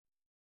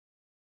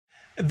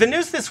The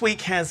news this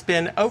week has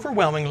been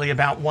overwhelmingly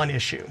about one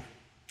issue: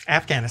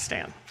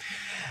 Afghanistan.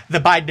 The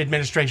Biden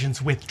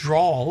administration's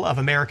withdrawal of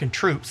American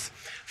troops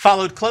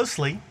followed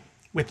closely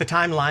with the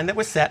timeline that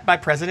was set by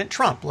President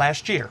Trump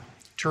last year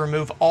to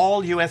remove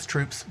all U.S.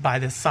 troops by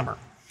this summer.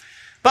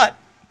 But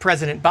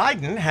President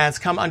Biden has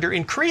come under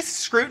increased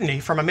scrutiny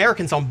from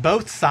Americans on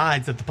both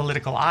sides of the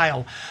political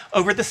aisle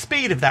over the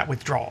speed of that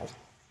withdrawal.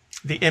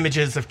 The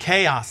images of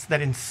chaos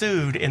that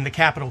ensued in the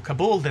capital,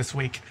 Kabul, this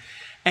week,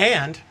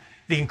 and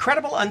the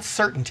incredible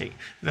uncertainty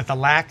that the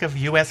lack of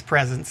U.S.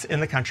 presence in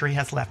the country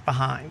has left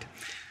behind.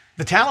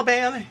 The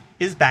Taliban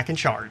is back in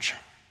charge,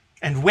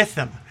 and with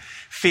them,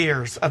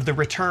 fears of the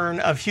return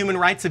of human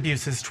rights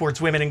abuses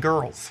towards women and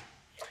girls,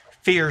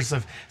 fears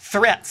of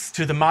threats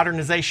to the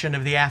modernization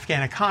of the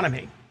Afghan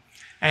economy,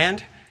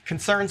 and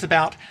concerns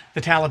about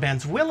the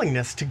Taliban's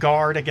willingness to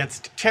guard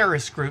against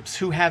terrorist groups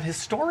who have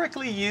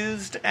historically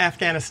used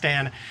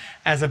Afghanistan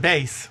as a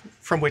base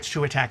from which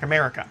to attack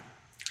America.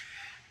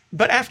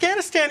 But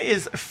Afghanistan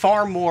is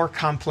far more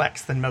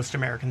complex than most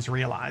Americans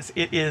realize.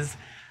 It is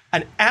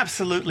an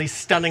absolutely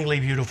stunningly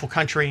beautiful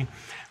country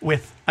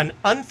with an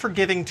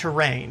unforgiving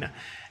terrain,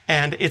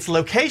 and its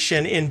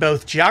location in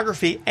both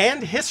geography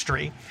and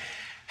history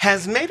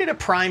has made it a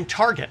prime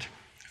target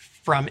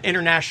from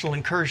international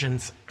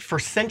incursions for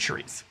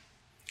centuries.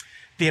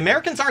 The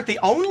Americans aren't the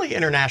only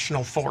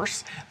international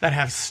force that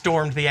have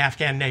stormed the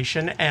Afghan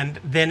nation and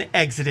then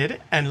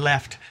exited and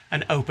left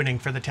an opening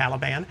for the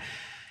Taliban.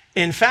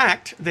 In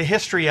fact, the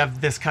history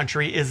of this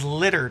country is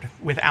littered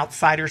with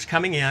outsiders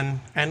coming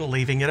in and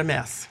leaving it a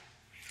mess.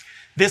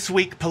 This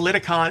week,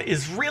 Politicon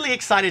is really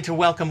excited to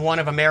welcome one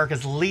of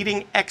America's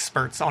leading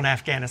experts on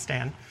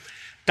Afghanistan,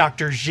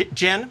 Dr.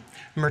 Jen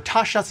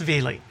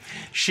Murtazashvili.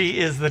 She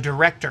is the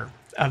director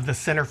of the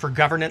Center for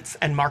Governance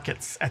and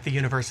Markets at the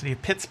University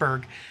of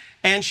Pittsburgh,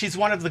 and she's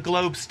one of the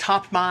globe's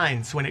top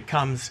minds when it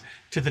comes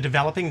to the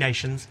developing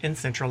nations in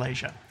Central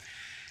Asia.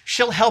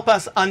 She'll help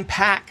us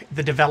unpack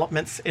the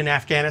developments in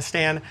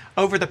Afghanistan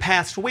over the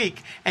past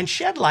week and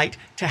shed light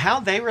to how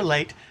they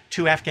relate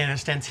to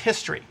Afghanistan's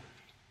history.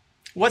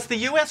 Was the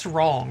U.S.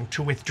 wrong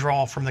to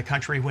withdraw from the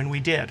country when we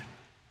did?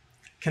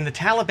 Can the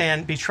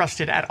Taliban be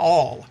trusted at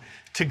all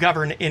to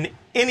govern in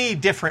any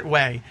different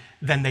way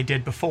than they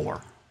did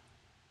before?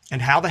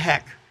 And how the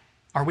heck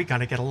are we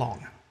going to get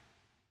along?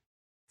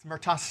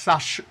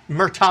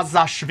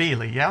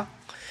 Murtazashvili, yeah?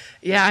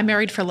 Yeah, I'm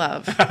married for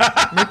love.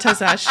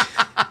 Murtazash.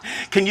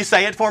 Can you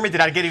say it for me?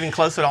 Did I get even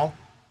close at all?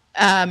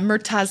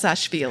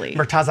 Murtazashvili.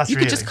 Murtazashvili. You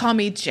could just call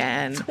me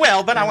Jen.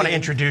 Well, but I want to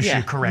introduce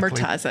you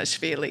correctly.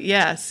 Murtazashvili.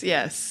 Yes,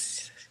 yes.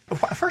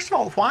 First of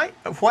all, what?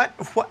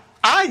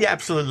 I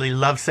absolutely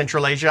love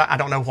Central Asia. I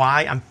don't know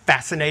why. I'm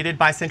fascinated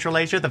by Central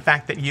Asia. The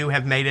fact that you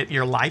have made it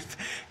your life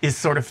is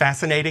sort of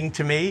fascinating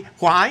to me.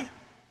 Why?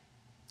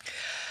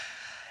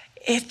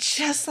 It's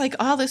just like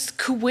all this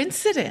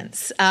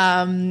coincidence.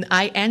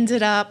 I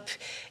ended up,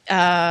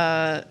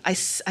 I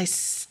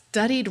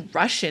studied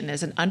Russian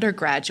as an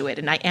undergraduate,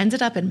 and I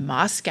ended up in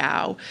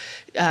Moscow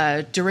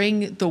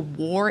during the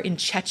war in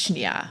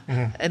Chechnya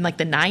in like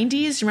the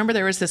 90s. Remember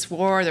there was this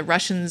war, the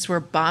Russians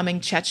were bombing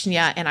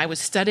Chechnya, and I was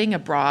studying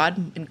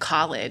abroad in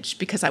college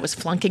because I was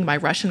flunking my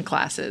Russian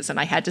classes, and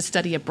I had to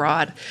study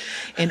abroad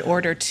in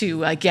order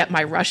to get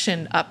my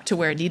Russian up to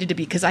where it needed to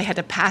be, because I had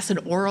to pass an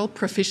oral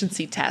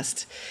proficiency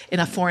test in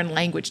a foreign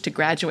language to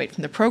graduate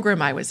from the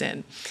program I was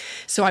in.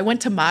 So I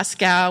went to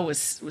Moscow,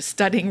 was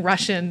studying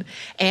Russian,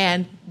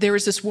 and there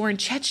was this war in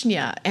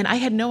Chechnya, and I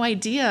had no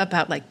idea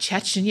about like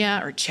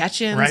Chechnya or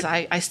Chechens.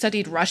 Right. I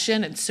studied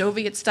Russian and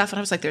Soviet stuff, and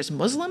I was like, there's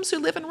Muslims who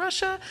live in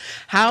Russia?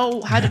 How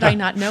did I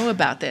not know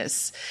about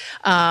this?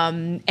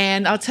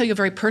 And I'll tell you a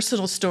very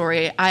personal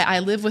story. I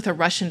live with a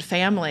Russian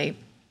family,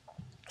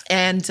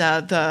 and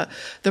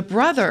the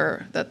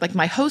brother, like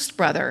my host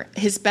brother,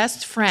 his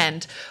best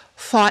friend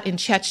fought in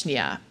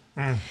Chechnya.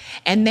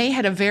 And they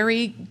had a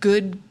very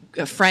good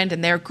friend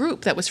in their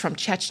group that was from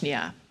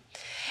Chechnya.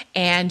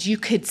 And you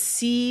could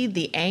see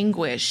the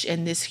anguish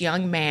in this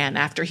young man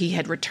after he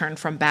had returned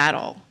from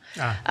battle.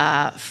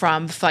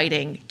 From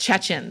fighting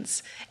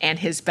Chechens, and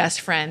his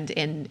best friend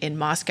in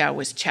Moscow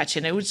was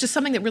Chechen. It was just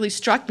something that really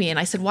struck me, and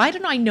I said, why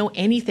didn't I know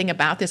anything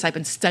about this? I've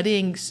been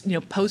studying,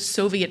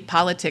 post-Soviet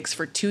politics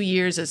for 2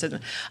 years as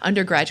an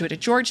undergraduate at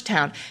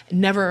Georgetown, and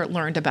never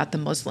learned about the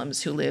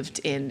Muslims who lived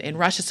in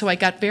Russia. So I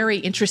got very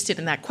interested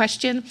in that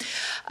question.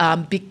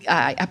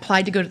 I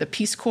applied to go to the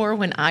Peace Corps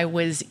when I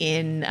was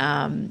in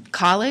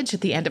college,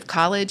 at the end of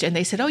college, and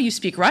they said, oh, you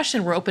speak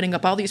Russian. We're opening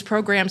up all these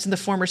programs in the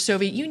former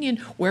Soviet Union.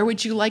 Where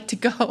would you like to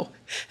go?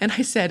 And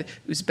I said,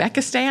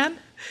 Uzbekistan?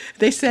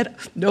 They said,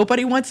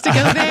 nobody wants to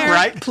go there.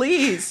 Right?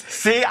 Please.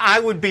 See,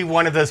 I would be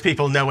one of those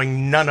people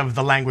knowing none of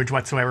the language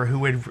whatsoever who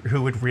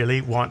would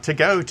really want to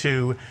go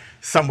to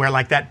somewhere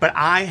like that. But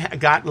I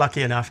got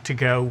lucky enough to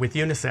go with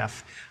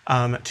UNICEF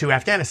to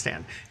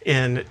Afghanistan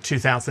in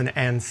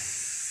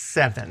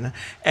 2007.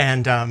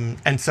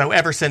 And so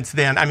ever since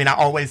then, I mean, I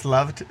always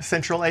loved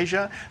Central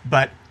Asia,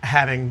 but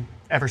having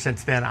ever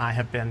since then, I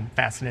have been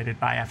fascinated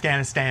by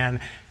Afghanistan,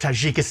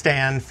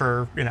 Tajikistan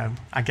for,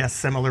 I guess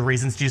similar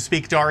reasons. Do you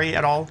speak Dari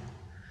at all?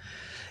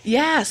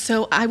 Yeah,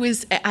 so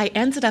I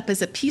ended up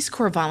as a Peace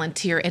Corps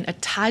volunteer in a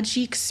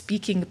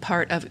Tajik-speaking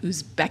part of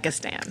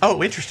Uzbekistan.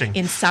 Oh, interesting.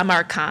 In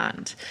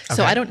Samarkand. Okay.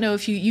 So I don't know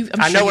if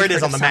I know where it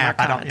is on the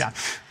map. I don't. Yeah.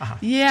 Uh-huh.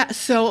 Yeah.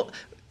 So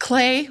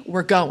Clay,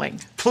 we're going.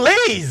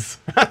 Please,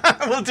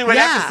 we'll do an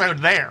episode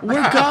there.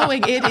 We're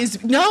going. It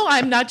is. No,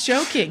 I'm not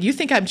joking. You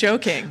think I'm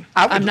joking?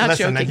 I'm not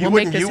listen, joking. You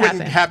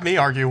wouldn't have me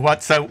argue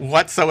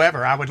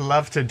whatsoever. I would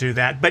love to do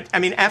that. But I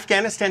mean,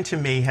 Afghanistan to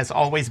me has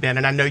always been,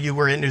 and I know you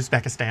were in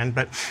Uzbekistan,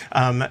 but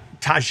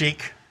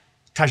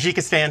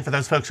Tajikistan, for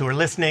those folks who are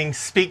listening,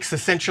 speaks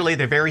essentially,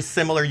 they're very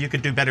similar. You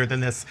could do better than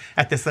this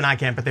than I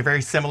can, but they're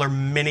very similar.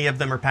 Many of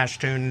them are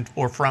Pashtun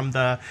or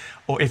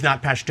if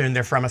not Pashtun,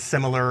 they're from a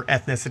similar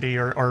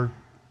ethnicity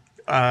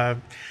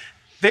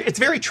it's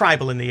very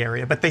tribal in the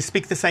area, but they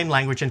speak the same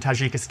language in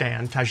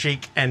Tajikistan.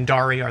 Tajik and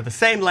Dari are the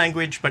same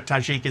language, but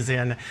Tajik is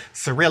in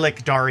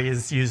Cyrillic, Dari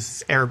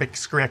uses Arabic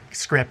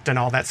script and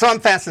all that. So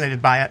I'm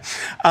fascinated by it.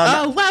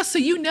 Oh, wow. So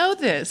you know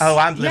this. Oh,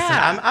 I'm deep.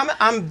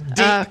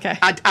 Okay.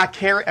 I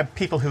care.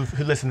 People who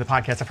listen to the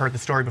podcast have heard the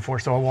story before,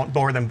 so I won't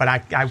bore them, but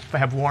I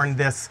have worn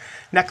this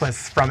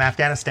necklace from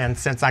Afghanistan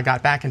since I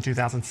got back in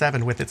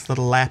 2007 with its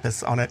little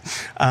lapis on it,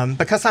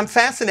 because I'm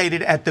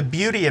fascinated at the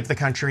beauty of the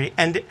country,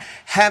 and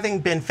having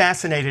been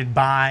fascinated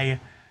by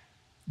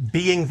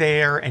being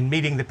there and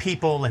meeting the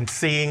people and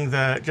seeing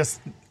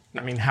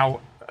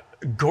how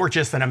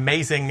gorgeous and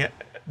amazing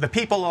the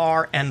people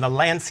are and the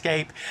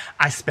landscape.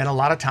 I spent a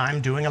lot of time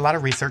doing a lot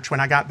of research when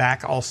I got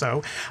back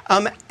also.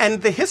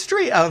 And the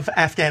history of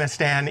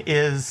Afghanistan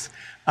is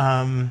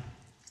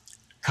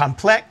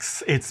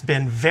complex. It's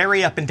been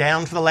very up and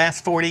down for the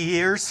last 40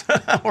 years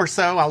or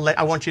so.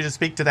 I want you to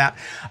speak to that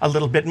a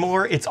little bit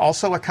more. It's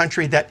also a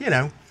country that,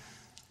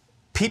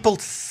 people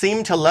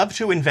seem to love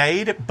to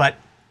invade, but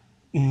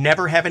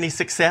never have any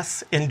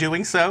success in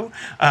doing so,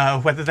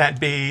 whether that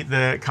be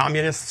the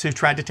communists who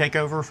tried to take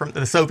over from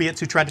the Soviets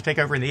who tried to take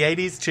over in the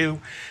 80s to,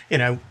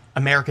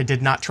 America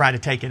did not try to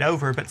take it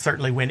over, but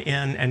certainly went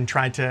in and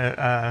tried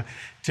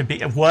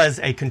was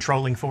a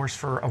controlling force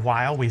for a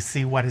while. We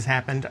see what has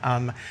happened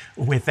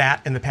with that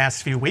in the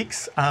past few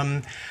weeks.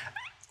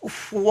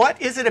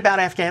 What is it about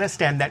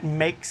Afghanistan that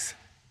makes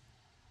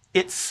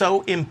it's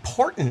so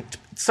important?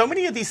 So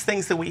many of these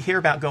things that we hear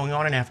about going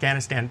on in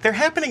Afghanistan, they're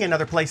happening in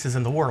other places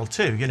in the world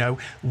too.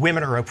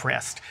 Women are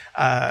oppressed,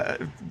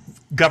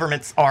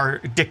 governments are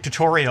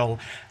dictatorial,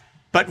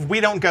 but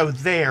we don't go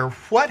there.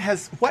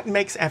 What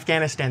makes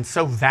Afghanistan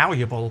so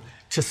valuable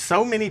to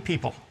so many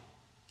people?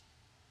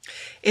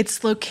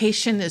 Its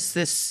location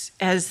is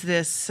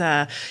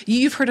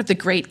you've heard of the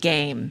Great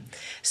Game.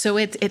 So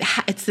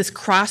it's this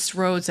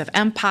crossroads of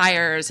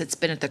empires. It's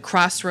been at the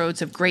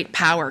crossroads of great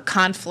power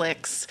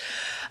conflicts.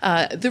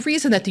 The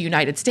reason that the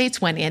United States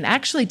went in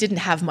actually didn't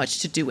have much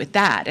to do with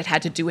that. It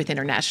had to do with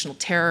international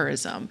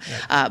terrorism.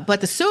 Right.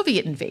 But the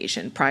Soviet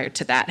invasion prior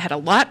to that had a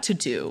lot to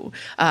do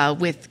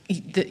with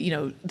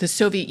the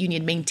Soviet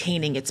Union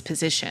maintaining its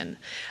position.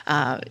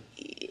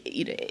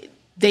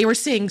 They were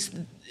seeing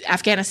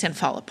Afghanistan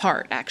fall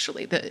apart,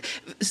 actually.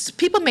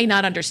 People may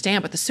not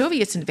understand, but the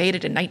Soviets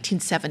invaded in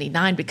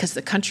 1979 because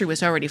the country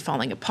was already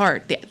falling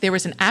apart. There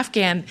was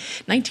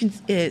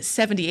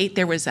 1978,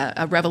 there was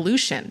a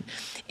revolution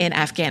in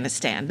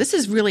Afghanistan. This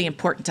is really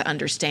important to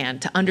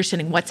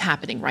understanding what's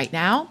happening right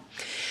now.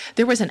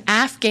 There was an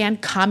Afghan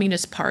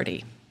Communist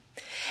Party,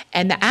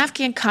 and the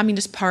Afghan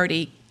Communist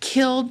Party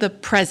killed the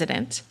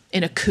president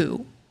in a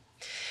coup.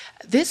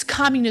 This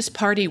Communist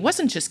Party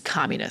wasn't just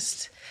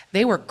communist.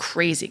 They were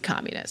crazy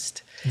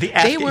communist.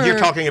 You're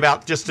talking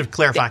about, just to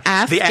clarify,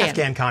 the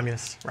Afghan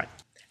communists, right?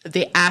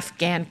 The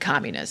Afghan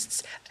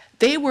communists.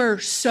 They were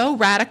so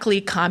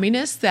radically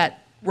communist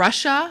that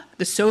Russia,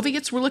 the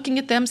Soviets, were looking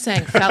at them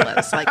saying,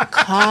 fellas,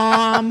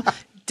 calm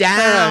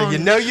down.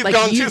 You've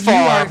gone too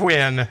far,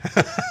 Win.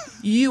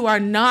 You are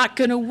not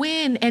going to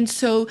win. And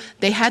so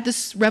they had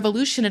this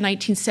revolution in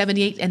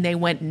 1978 and they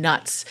went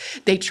nuts.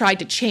 They tried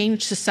to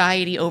change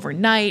society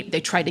overnight. They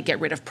tried to get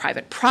rid of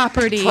private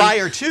property.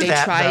 Prior to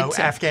that,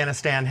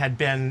 Afghanistan had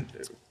been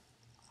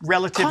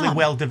relatively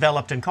well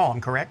developed and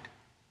calm, correct?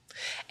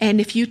 And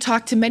if you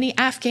talk to many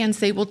Afghans,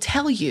 they will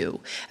tell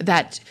you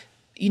that,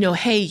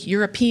 hey,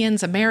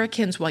 Europeans,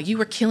 Americans, while you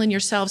were killing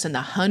yourselves in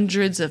the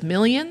hundreds of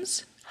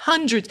millions,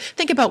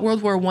 think about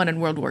World War I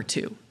and World War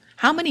II.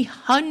 How many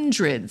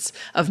hundreds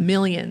of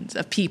millions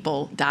of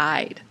people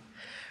died,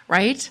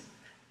 right,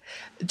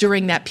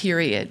 during that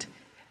period?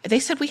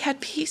 They said we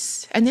had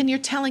peace, and then you're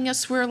telling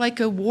us we're like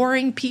a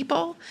warring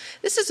people?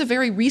 This is a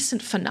very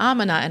recent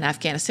phenomena in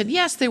Afghanistan.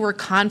 Yes, there were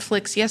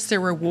conflicts. Yes,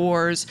 there were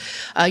wars.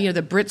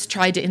 The Brits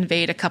tried to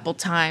invade a couple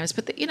times,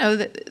 but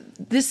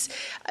this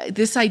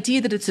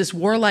idea that it's this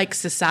warlike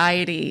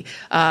society,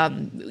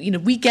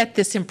 we get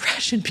this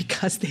impression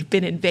because they've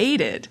been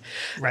invaded,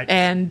 right?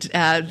 And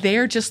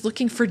they're just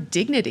looking for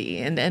dignity,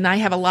 and I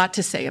have a lot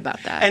to say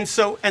about that.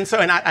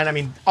 And I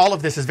mean, all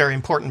of this is very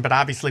important, but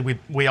obviously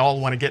we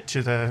all want to get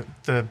to the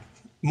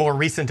more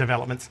recent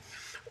developments.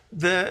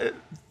 the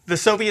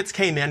Soviets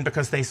came in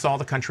because they saw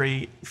the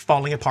country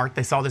falling apart.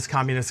 They saw this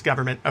communist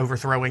government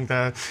overthrowing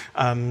the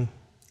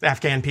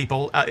Afghan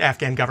people,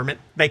 Afghan government.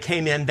 They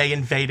came in, they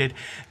invaded.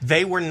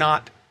 They were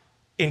not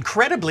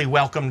incredibly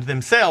welcomed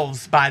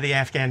themselves by the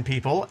Afghan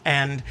people.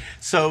 And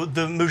so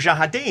the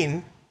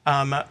Mujahideen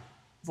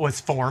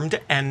was formed,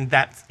 and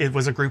it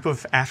was a group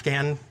of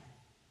Afghan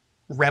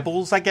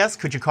rebels, I guess.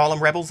 Could you call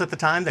them rebels at the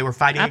time? They were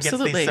fighting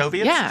against these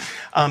Soviets. Yeah.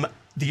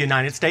 The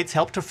United States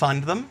helped to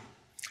fund them,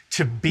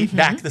 to beat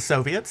back the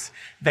Soviets.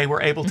 They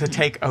were able to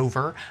take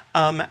over.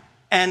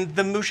 And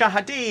the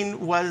Mujahideen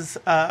was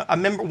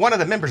one of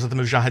the members of the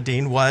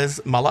Mujahideen was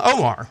Mullah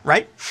Omar,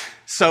 right?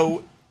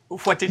 So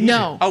what did he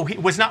do? Oh, he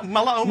was not,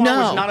 Mullah Omar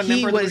was not a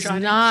member of the Mujahideen? No, he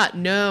was not.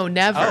 No,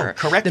 never. Oh,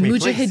 correct me,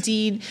 please.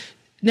 Mujahideen.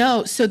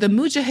 No, so the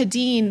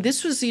Mujahideen,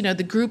 this was,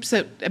 the groups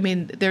that,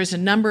 there's a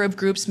number of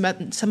groups,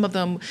 some of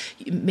them,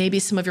 maybe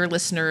some of your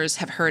listeners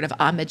have heard of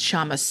Ahmed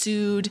Shah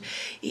Massoud.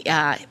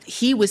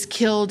 He was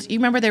killed. You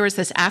remember there was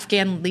this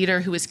Afghan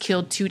leader who was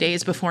killed 2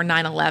 days before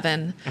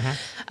 9/11.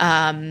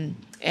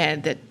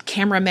 And the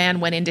cameraman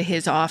went into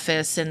his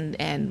office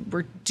and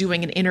were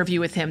doing an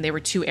interview with him. They were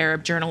two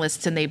Arab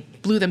journalists, and they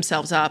blew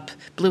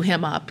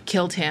him up,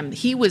 killed him.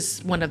 He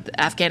was one of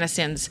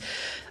Afghanistan's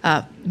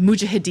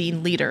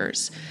Mujahideen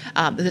leaders.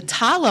 The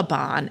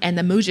Taliban and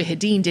the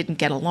Mujahideen didn't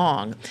get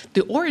along.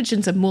 The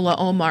origins of Mullah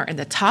Omar and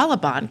the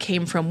Taliban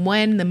came from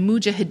when the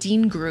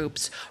Mujahideen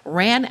groups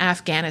ran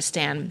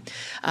Afghanistan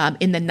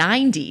in the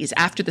 90s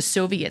after the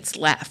Soviets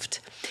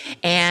left.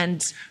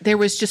 And there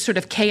was just sort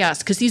of chaos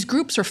because these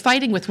groups were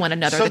fighting with one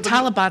another. So the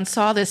Taliban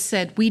saw this,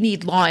 said, "We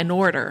need law and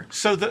order."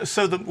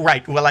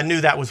 Right. Well, I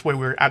knew that was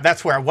where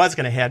that's where I was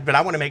going to head, but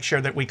I want to make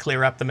sure that we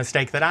clear up the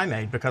mistake that I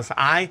made, because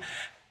I,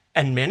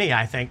 and many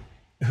I think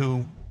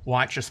who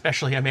watch,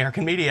 especially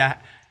American media,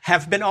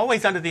 have been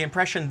always under the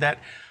impression that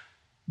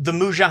the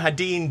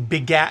Mujahideen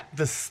begat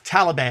the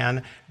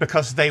Taliban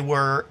because they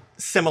were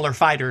similar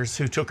fighters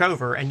who took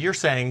over. And you're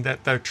saying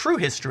that the true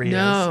history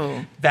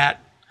is that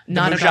the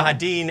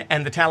Mujahideen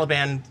and the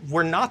Taliban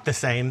were not the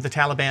same. The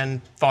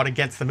Taliban fought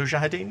against the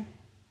Mujahideen?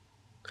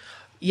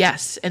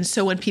 Yes. And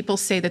so when people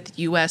say that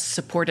the U.S.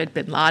 supported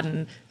bin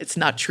Laden, it's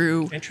not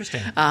true.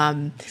 Interesting.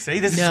 See,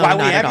 this is why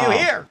we have you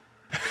here.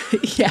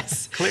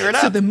 Yes. Clear it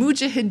up. So the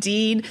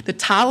Mujahideen, the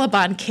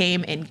Taliban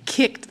came and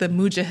kicked the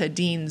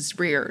Mujahideen's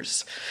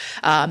rears.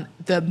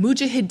 The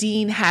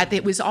Mujahideen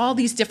it was all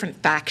these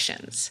different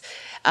factions.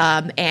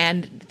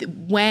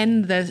 And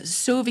when the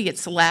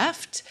Soviets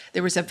left,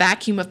 there was a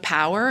vacuum of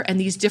power, and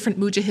these different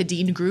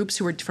Mujahideen groups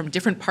who were from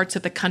different parts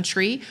of the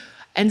country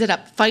ended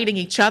up fighting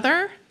each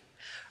other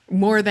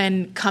more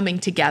than coming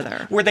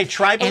together. Were they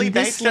tribally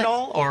based at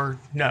all, or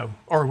no?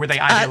 Or were they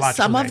ideologically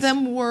some based? of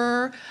them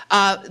were.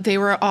 They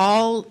were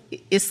all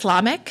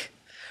Islamic,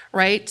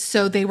 right?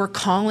 So they were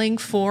calling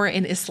for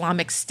an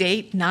Islamic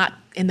state, not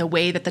in the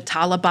way that the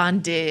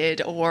Taliban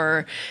did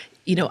or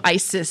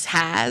ISIS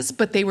has,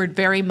 but they were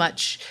very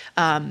much,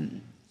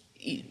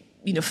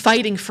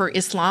 fighting for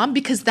Islam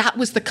because that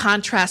was the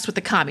contrast with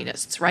the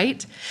communists,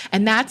 right?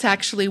 And that's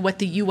actually what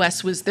the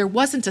U.S. was. There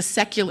wasn't a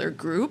secular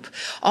group.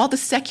 All the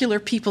secular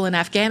people in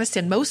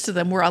Afghanistan, most of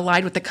them were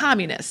allied with the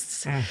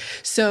communists.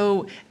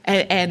 So,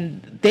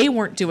 and they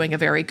weren't doing a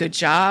very good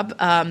job.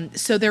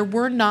 So there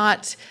were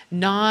not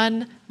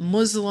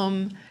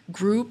non-Muslim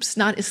groups,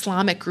 not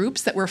Islamic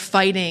groups that were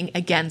fighting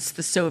against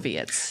the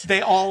Soviets.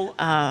 They all,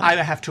 I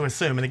have to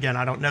assume, and again,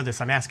 I don't know this,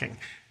 I'm asking,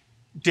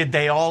 did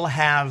they all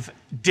have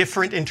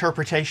different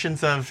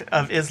interpretations of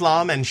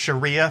Islam and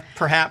Sharia,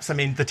 perhaps? I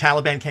mean, the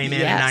Taliban came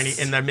in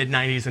in the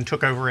mid-90s and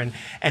took over and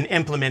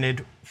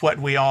implemented what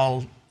we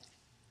all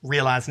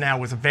realize now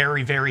was a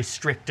very, very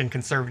strict and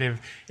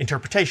conservative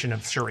interpretation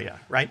of Sharia,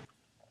 right?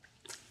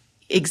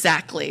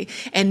 Exactly.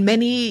 And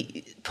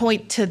many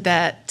point to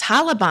the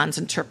Taliban's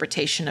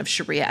interpretation of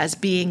Sharia as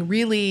being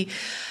really,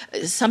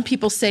 some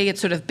people say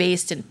it's sort of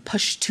based in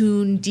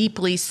Pashtun,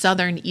 deeply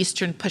southern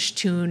Eastern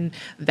Pashtun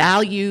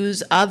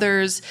values.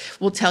 Others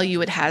will tell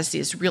you it has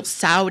these real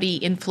Saudi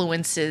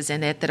influences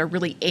in it that are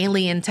really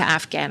alien to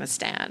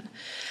Afghanistan.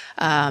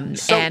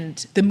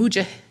 And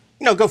the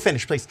No, go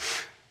finish, please.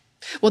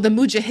 Well, the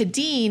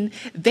Mujahideen,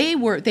 they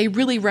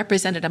really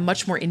represented a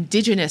much more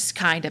indigenous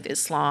kind of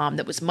Islam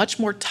that was much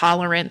more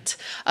tolerant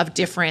of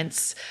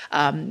difference.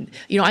 I'm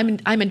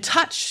in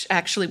touch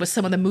actually with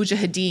some of the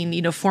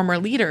Mujahideen, former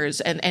leaders,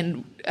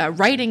 and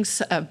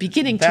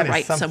beginning to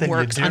write some works on how. That is something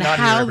you do not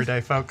hear every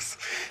day, folks.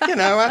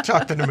 I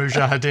talk to the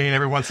Mujahideen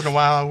every once in a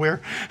while. We're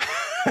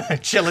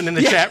chilling in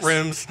the chat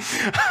rooms.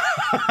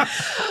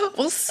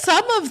 Well,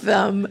 some of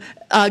them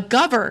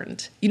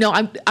governed.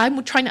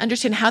 I'm trying to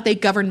understand how they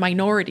govern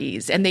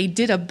minorities, and they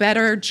did a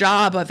better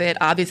job of it.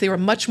 Obviously, they were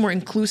much more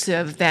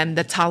inclusive than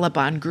the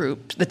Taliban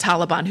group, the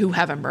Taliban who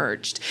have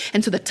emerged.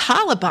 And so the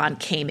Taliban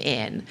came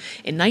in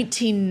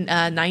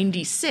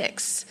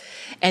 1996,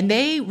 and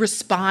they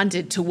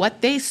responded to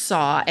what they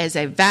saw as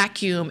a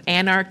vacuum,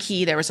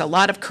 anarchy. There was a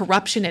lot of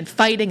corruption and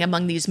fighting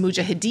among these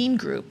Mujahideen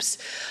groups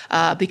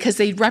because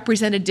they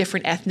represented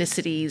different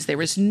ethnicities. There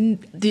was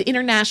the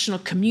international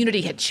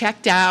community had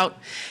checked out.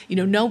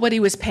 nobody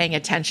was paying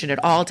attention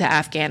at all to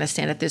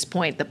Afghanistan at this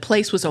point. The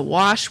place was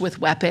awash with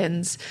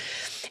weapons.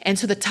 And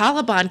so the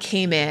Taliban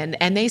came in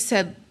and they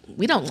said,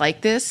 we don't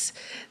like this.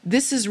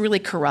 This is really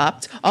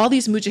corrupt. All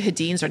these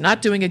mujahideens are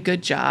not doing a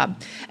good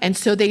job. And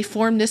so they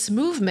formed this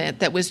movement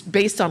that was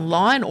based on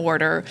law and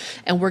order,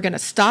 and we're going to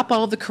stop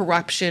all the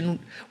corruption.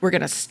 We're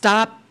going to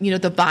stop,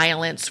 the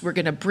violence. We're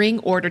going to bring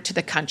order to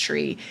the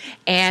country.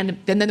 And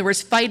then there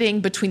was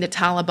fighting between the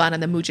Taliban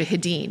and the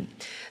mujahideen.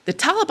 The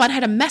Taliban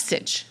had a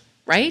message,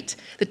 right?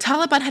 The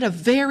Taliban had a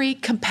very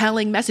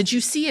compelling message. You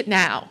see it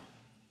now.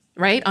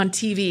 Right, on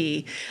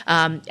TV.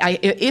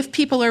 If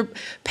people are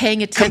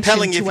paying attention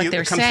to what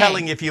they're saying.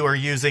 Compelling if you are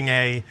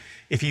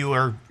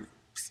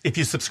if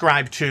you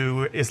subscribe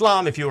to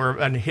Islam, if you are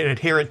an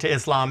adherent to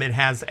Islam, it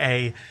has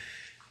I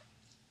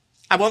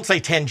won't say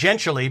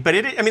tangentially, but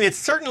it's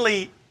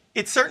certainly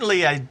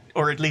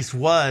or at least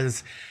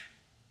was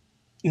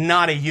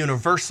not a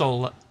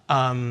universal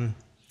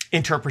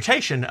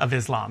interpretation of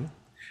Islam,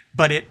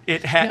 but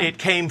it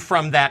came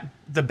from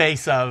the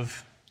base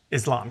of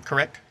Islam,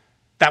 correct?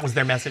 That was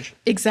their message?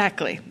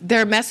 Exactly.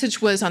 Their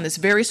message was on this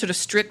very sort of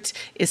strict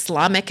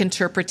Islamic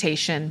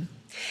interpretation.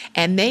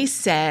 And they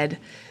said,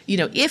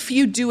 if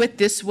you do it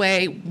this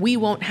way, we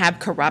won't have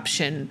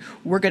corruption.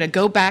 We're going to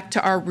go back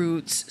to our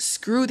roots,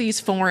 screw these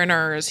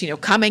foreigners,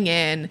 coming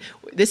in.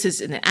 This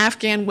is an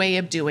Afghan way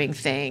of doing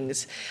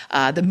things.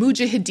 The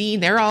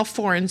Mujahideen, they're all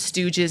foreign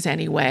stooges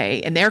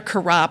anyway, and they're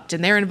corrupt,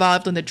 and they're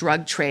involved in the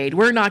drug trade.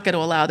 We're not going to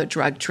allow the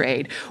drug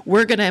trade.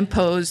 We're going to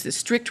impose the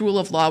strict rule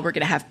of law. We're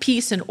going to have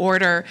peace and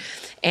order,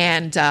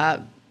 and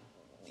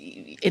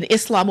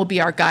Islam will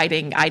be our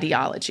guiding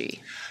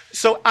ideology.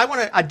 So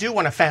I do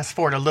want to fast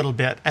forward a little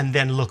bit and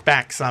then look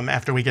back some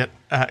after we get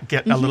a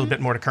little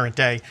bit more to current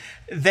day.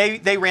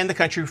 They ran the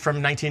country from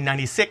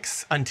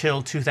 1996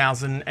 until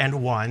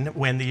 2001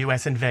 when the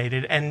U.S.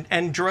 invaded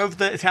and drove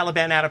the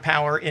Taliban out of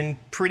power in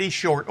pretty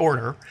short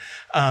order.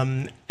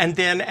 And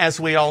then,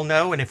 as we all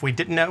know, and if we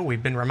didn't know,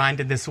 we've been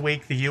reminded this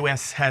week, the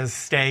U.S. has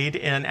stayed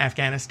in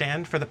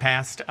Afghanistan for the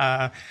past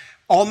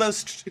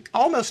almost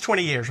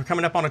 20 years. We're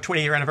coming up on a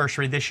 20-year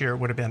anniversary this year, it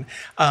would have been.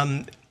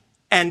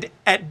 And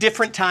at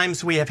different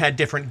times, we have had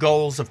different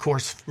goals. Of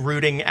course,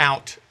 rooting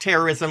out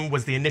terrorism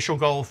was the initial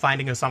goal.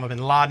 Finding Osama bin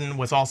Laden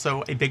was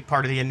also a big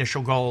part of the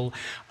initial goal.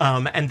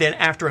 And then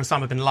after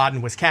Osama bin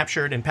Laden was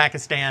captured in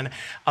Pakistan,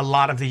 a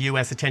lot of the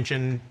U.S.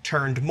 attention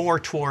turned more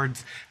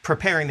towards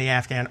preparing the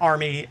Afghan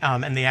army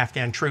and the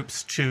Afghan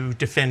troops to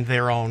defend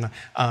their own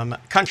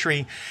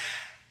country.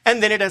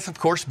 And then it has, of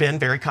course, been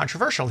very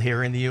controversial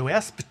here in the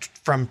U.S.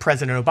 from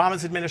President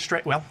Obama's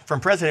administration, from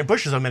President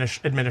Bush's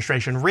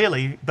administration,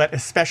 really, but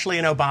especially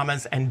in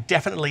Obama's and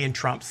definitely in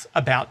Trump's,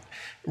 about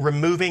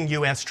removing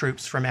U.S.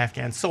 troops from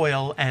Afghan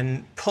soil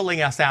and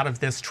pulling us out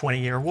of this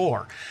 20-year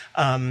war.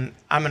 I'm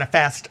going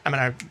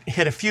to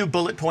hit a few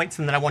bullet points,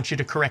 and then I want you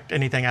to correct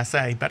anything I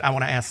say, but I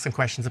want to ask some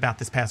questions about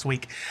this past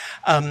week.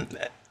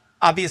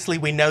 Obviously,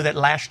 we know that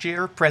last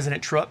year,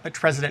 President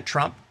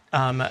Trump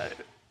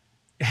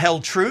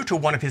held true to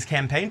one of his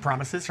campaign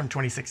promises from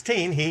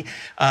 2016. He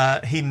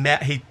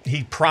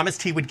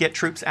promised he would get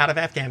troops out of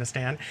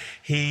Afghanistan.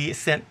 He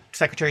sent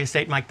Secretary of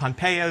State Mike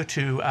Pompeo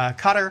to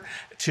Qatar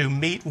to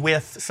meet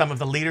with some of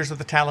the leaders of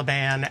the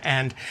Taliban,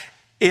 and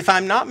if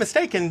I'm not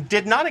mistaken,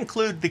 did not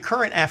include the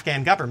current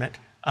Afghan government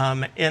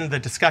in the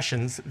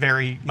discussions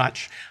very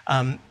much,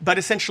 but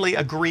essentially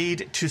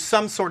agreed to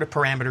some sort of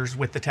parameters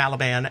with the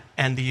Taliban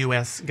and the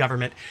U.S.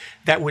 government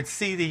that would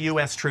see the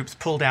U.S. troops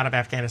pulled out of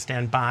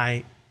Afghanistan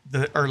by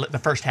the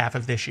first half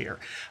of this year.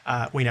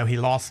 We know he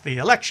lost the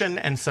election,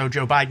 and so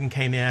Joe Biden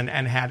came in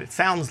and had, it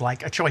sounds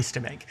like, a choice to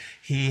make.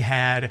 He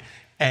had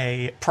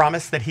a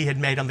promise that he had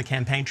made on the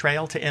campaign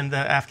trail to end the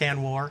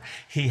Afghan war.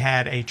 He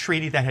had a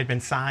treaty that had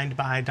been signed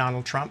by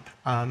Donald Trump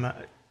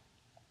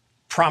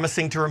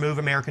promising to remove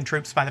American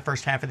troops by the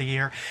first half of the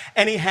year.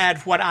 And he had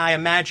what I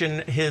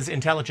imagine his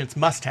intelligence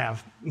must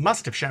have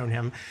shown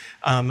him,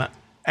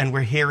 and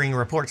we're hearing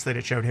reports that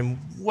it showed him,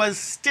 was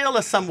still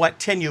a somewhat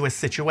tenuous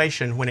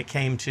situation when it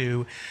came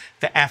to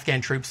the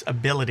Afghan troops'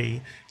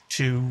 ability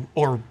to,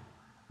 or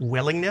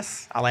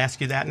willingness, I'll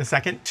ask you that in a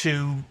second,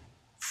 to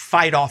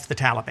fight off the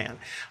Taliban.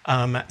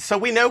 So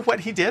we know what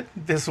he did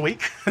this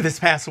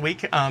past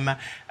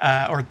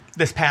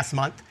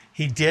month.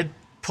 He did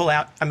pull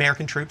out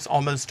American troops,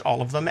 almost all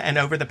of them, and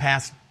over the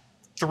past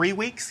 3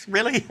 weeks,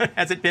 really?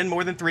 Has it been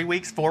more than 3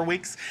 weeks, 4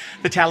 weeks?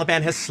 The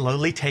Taliban has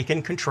slowly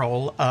taken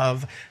control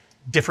of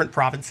different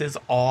provinces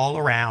all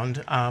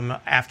around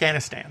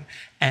Afghanistan.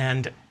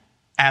 And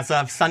as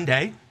of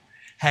Sunday,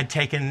 had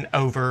taken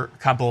over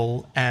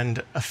Kabul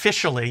and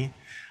officially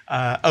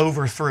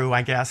overthrew,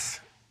 I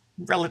guess,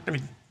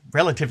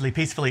 relatively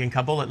peacefully in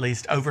Kabul at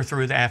least,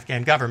 overthrew the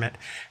Afghan government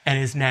and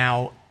is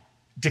now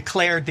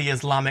declared the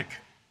Islamic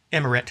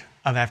Emirate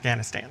of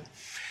Afghanistan.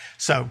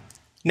 So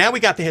now we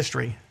got the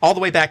history all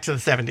the way back to the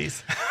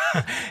 70s.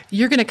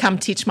 You're going to come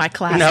teach my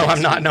class. No,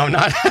 I'm not. No, I'm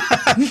not.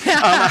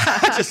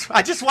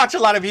 I just watch a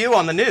lot of you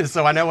on the news,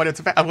 so I know what's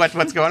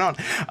going on.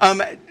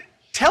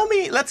 Tell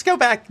me, let's go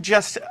back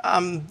just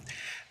a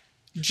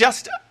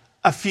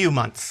few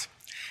months.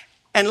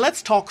 And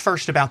let's talk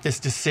first about this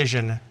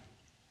decision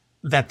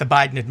that the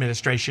Biden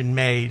administration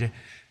made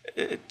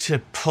to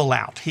pull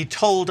out. He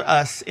told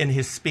us in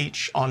his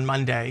speech on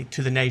Monday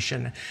to the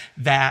nation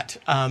that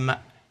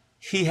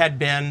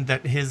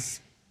that his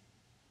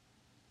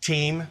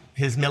team,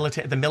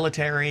 the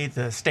military,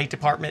 the State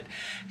Department,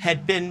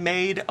 had been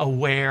made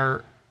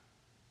aware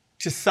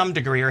to some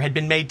degree, or had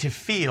been made to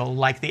feel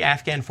like the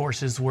Afghan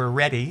forces were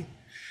ready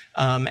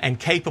and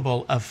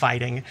capable of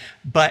fighting.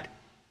 But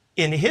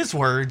in his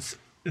words,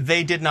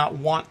 they did not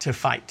want to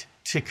fight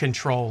to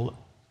control,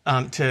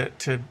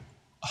 to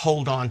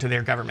hold on to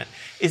their government.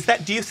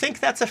 Do you think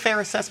that's a fair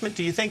assessment?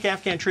 Do you think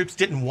Afghan troops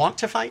didn't want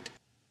to fight?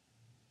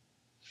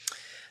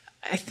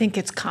 I think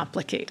it's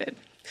complicated.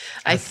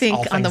 I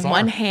think on the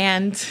one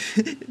hand,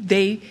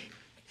 did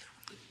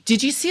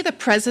you see the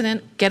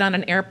president get on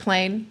an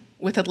airplane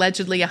with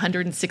allegedly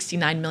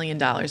 $169 million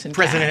in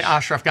President cash?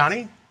 Ashraf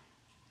Ghani?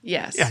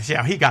 Yes. Yes,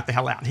 yeah, he got the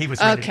hell out. He was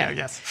ready to go,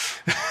 yes.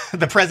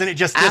 The president,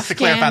 just to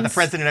clarify, the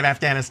president of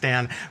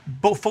Afghanistan,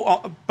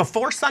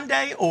 before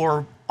Sunday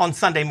or on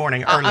Sunday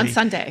morning early? On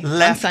Sunday.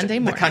 Left on Sunday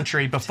morning. the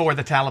country before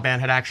the Taliban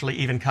had actually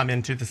even come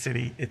into the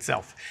city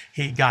itself.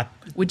 He got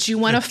Would you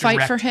want to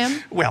fight for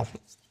him? Well,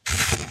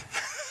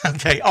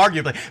 okay,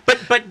 arguably.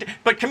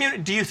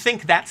 But do you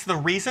think that's the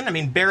reason? I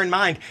mean, bear in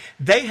mind,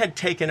 the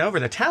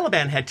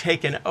Taliban had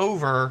taken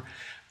over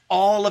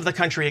all of the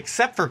country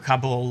except for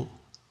Kabul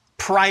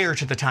prior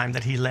to the time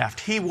that he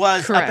left. He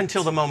was, Correct. up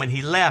until the moment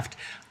he left,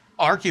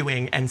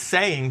 arguing and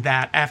saying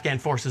that Afghan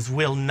forces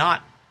will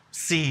not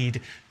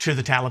cede to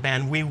the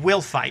Taliban. We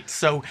will fight.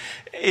 So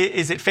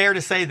is it fair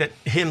to say that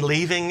him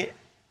leaving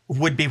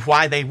would be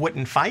why they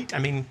wouldn't fight? I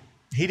mean,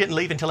 he didn't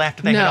leave until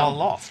after they had all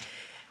lost.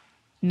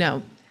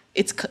 No.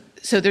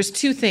 So there's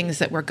two things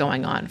that were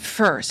going on.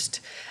 First,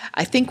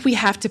 I think we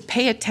have to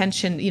pay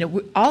attention.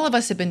 All of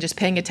us have been just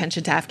paying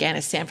attention to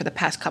Afghanistan for the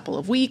past couple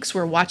of weeks.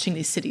 We're watching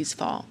these cities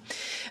fall.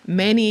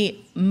 The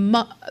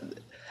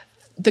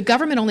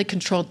government only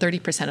controlled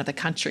 30% of the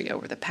country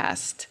over the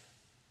past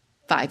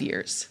 5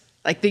 years.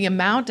 Like the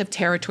amount of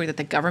territory that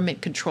the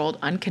government controlled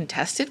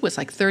uncontested was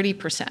like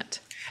 30%.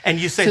 And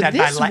you say that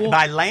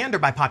by land or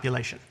by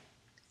population?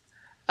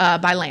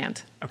 By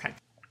land. Okay.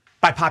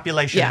 By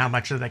population, How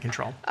much do they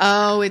control?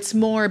 Oh, it's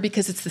more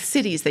because it's the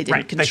cities they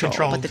didn't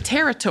control, but the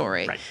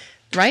territory.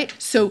 Right?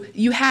 So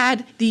you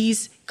had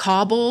these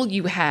Kabul,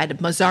 you had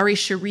Mazar-e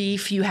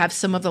Sharif, you have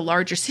some of the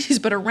larger cities,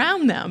 but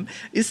around them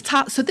is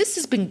top. So this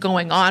has been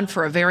going on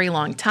for a very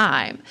long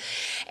time.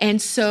 And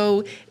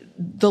so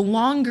the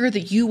longer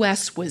the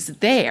U.S. was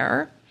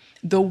there,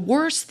 the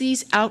worse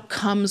these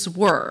outcomes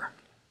were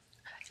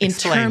in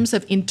terms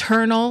of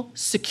internal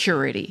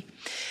security.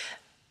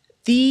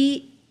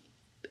 The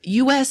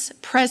U.S.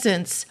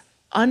 presence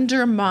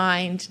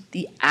undermined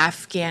the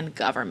Afghan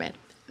government.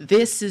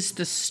 This is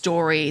the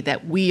story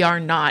that we are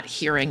not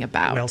hearing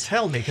about. Well,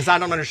 tell me, because I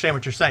don't understand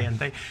what you're saying.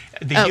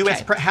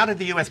 How did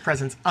the U.S.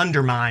 presence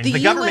undermine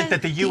the government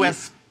that the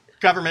U.S.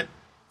 government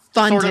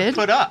funded, sort of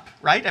put up,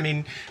 right? I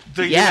mean,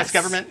 the U.S.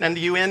 government and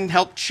the UN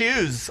helped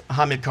choose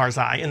Hamid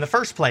Karzai in the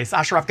first place.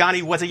 Ashraf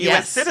Ghani was a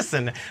U.S.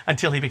 citizen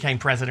until he became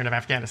president of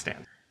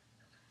Afghanistan.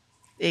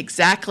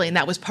 Exactly, and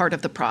that was part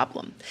of the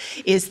problem,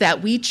 is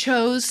that we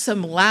chose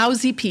some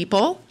lousy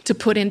people to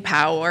put in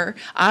power.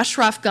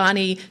 Ashraf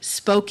Ghani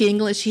spoke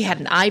English. He had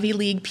an Ivy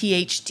League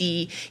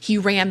PhD. He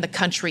ran the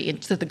country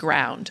into the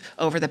ground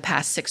over the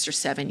past 6 or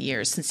 7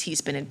 years since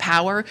he's been in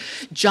power.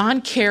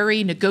 John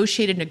Kerry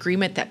negotiated an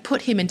agreement that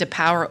put him into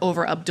power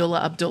over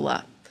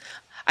Abdullah.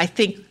 I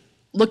think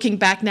looking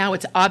back now,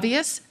 it's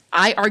obvious.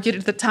 I argued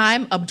at the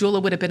time Abdullah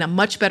would have been a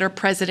much better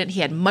president.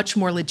 He had much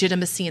more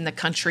legitimacy in the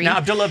country. Now,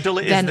 Abdullah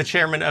is the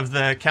chairman of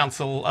the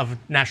Council of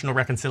National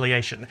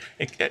Reconciliation.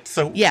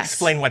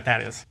 Explain what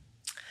that is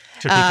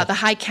to people. The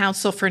High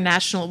Council for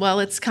National, well,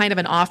 it's kind of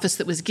an office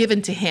that was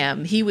given to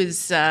him. He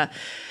was, there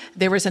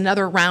was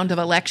another round of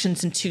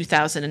elections in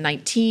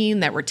 2019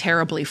 that were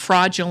terribly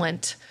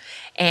fraudulent.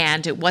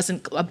 And it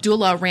wasn't,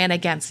 Abdullah ran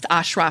against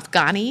Ashraf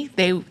Ghani.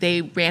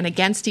 They ran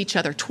against each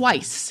other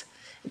twice.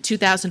 In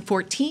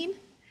 2014,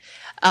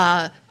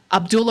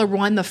 Abdullah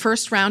won the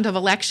first round of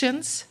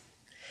elections.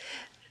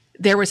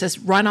 There was a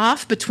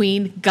runoff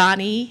between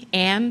Ghani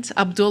and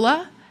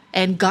Abdullah,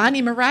 and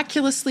Ghani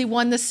miraculously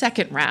won the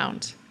second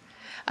round.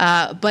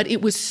 But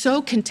it was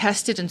so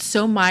contested and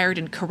so mired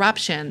in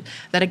corruption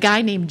that a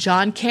guy named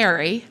John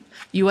Kerry,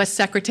 U.S.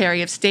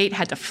 Secretary of State,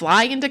 had to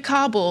fly into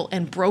Kabul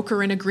and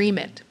broker an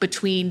agreement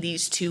between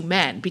these two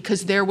men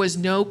because there was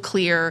no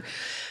clear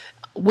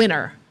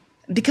winner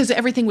because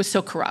everything was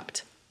so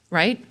corrupt.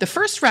 Right? The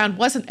first round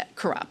wasn't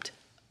corrupt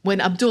when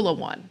Abdullah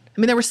won.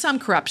 I mean, there was some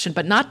corruption,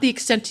 but not the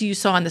extent you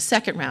saw in the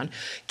second round.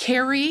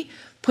 Kerry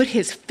put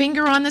his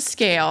finger on the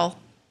scale,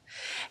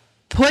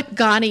 put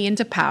Ghani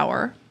into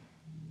power.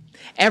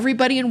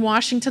 Everybody in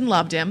Washington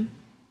loved him,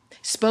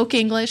 spoke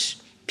English,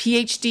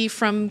 PhD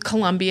from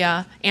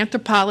Columbia,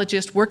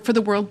 anthropologist, worked for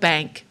the World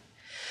Bank.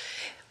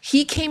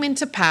 He came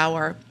into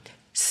power,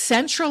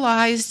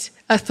 centralized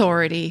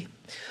authority,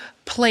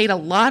 played a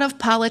lot of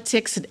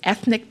politics and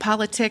ethnic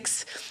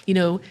politics,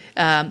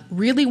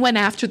 really went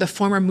after the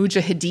former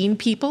Mujahideen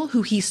people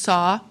who he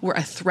saw were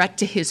a threat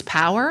to his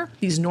power,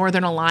 these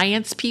Northern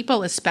Alliance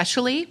people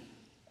especially.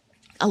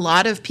 A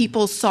lot of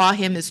people saw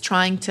him as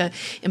trying to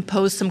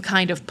impose some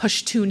kind of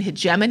Pashtun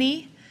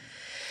hegemony.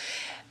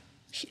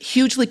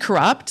 Hugely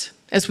corrupt,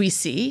 as we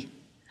see.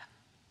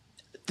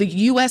 The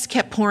U.S.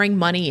 kept pouring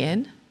money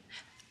in.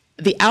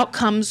 The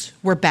outcomes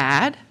were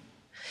bad.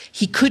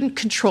 He couldn't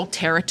control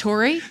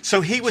territory. So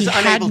he was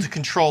unable to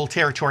control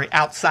territory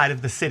outside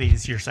of the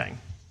cities, you're saying?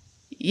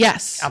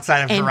 Yes.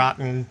 Outside of Herat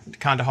and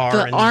Kandahar.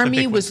 The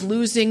army was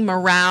losing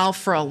morale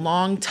for a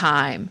long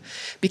time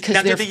because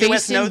now, they're did the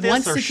U.S. facing know this,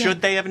 once or again,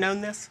 should they have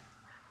known this?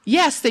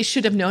 Yes, they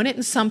should have known it,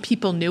 and some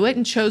people knew it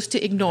and chose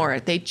to ignore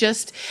it. They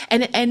just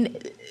and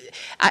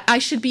I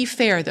should be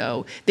fair,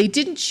 though. They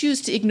didn't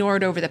choose to ignore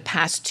it over the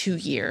past 2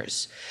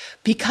 years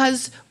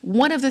because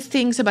one of the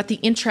things about the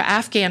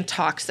intra-Afghan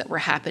talks that were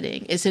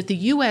happening is that the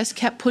U.S.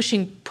 kept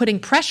putting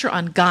pressure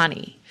on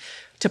Ghani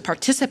to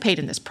participate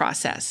in this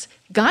process.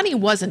 Ghani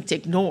wasn't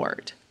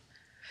ignored.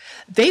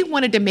 They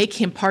wanted to make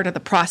him part of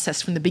the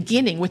process from the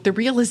beginning with the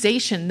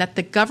realization that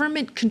the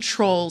government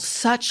controls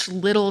such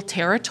little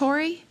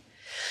territory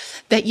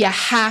that you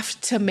have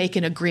to make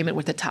an agreement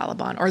with the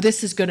Taliban or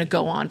this is going to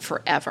go on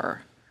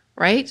forever.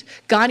 Right?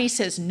 Ghani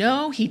says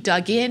no, he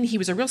dug in. He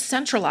was a real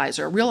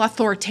centralizer, a real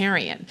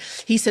authoritarian.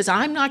 He says,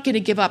 I'm not going to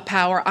give up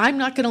power. I'm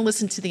not going to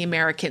listen to the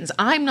Americans.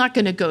 I'm not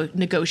going to go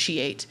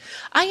negotiate.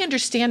 I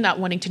understand not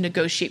wanting to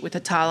negotiate with the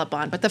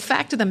Taliban, but the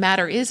fact of the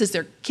matter is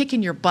they're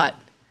kicking your butt.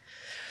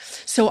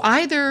 So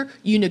either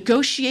you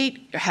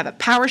negotiate or have a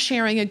power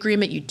sharing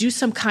agreement, you do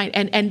some kind,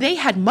 and they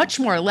had much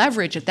more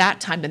leverage at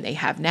that time than they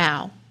have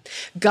now.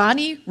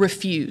 Ghani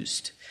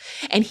refused.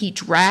 And he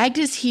dragged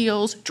his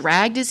heels,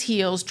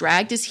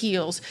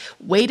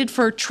 waited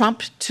for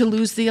Trump to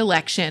lose the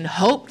election,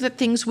 hoped that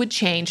things would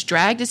change,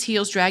 dragged his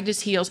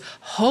heels,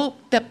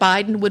 hoped that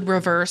Biden would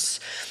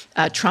reverse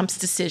Trump's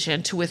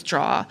decision to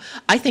withdraw.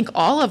 I think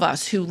all of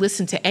us who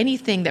listened to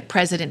anything that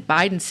President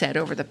Biden said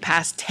over the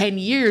past 10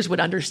 years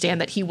would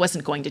understand that he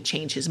wasn't going to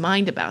change his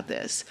mind about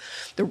this.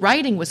 The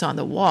writing was on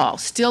the wall,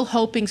 still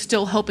hoping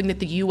that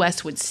the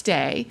U.S. would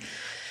stay.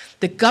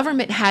 The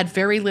government had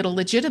very little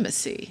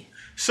legitimacy.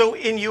 So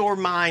in your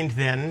mind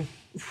then,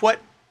 what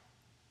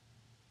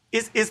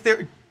is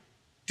there,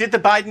 did the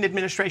Biden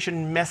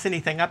administration mess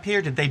anything up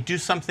here? Did they do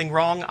something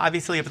wrong?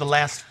 Obviously, over the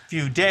last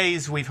few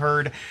days, we've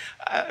heard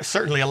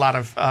certainly a lot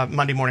of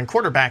Monday morning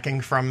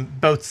quarterbacking from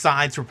both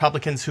sides.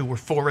 Republicans who were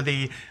for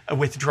the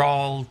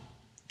withdrawal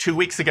 2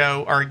 weeks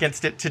ago are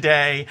against it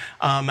today.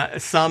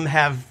 Some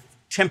have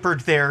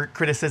tempered their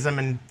criticism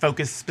and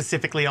focused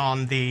specifically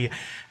on the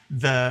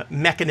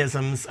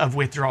mechanisms of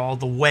withdrawal,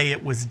 the way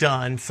it was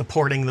done,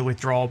 supporting the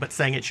withdrawal, but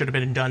saying it should have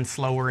been done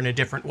slower in a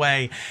different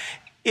way.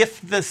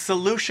 If the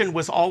solution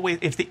was always,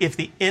 if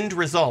the end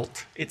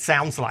result, it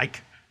sounds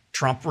like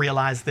Trump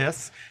realized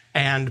this,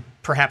 and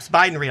perhaps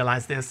Biden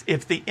realized this,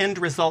 if the end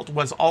result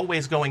was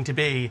always going to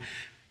be,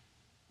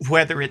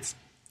 whether it's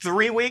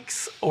 3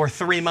 weeks or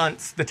 3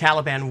 months, the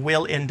Taliban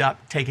will end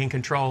up taking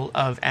control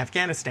of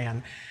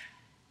Afghanistan,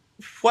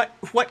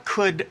 what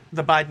could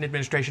the Biden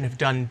administration have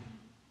done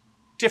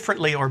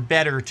differently or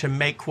better to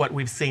make what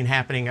we've seen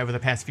happening over the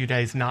past few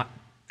days not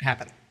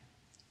happen?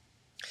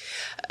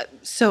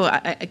 So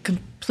I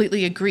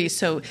completely agree.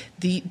 So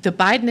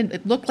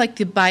it looked like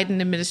the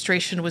Biden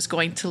administration was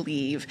going to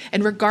leave.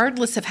 And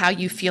regardless of how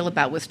you feel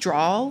about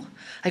withdrawal,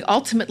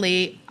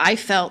 ultimately I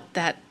felt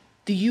that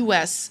the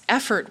U.S.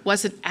 effort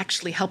wasn't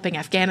actually helping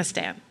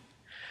Afghanistan,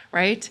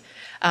 right?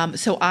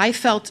 So I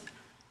felt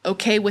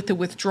okay with the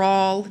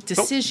withdrawal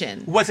decision.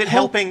 But was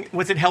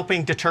it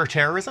helping deter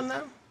terrorism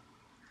though?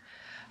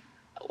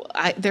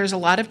 There's a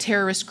lot of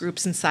terrorist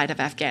groups inside of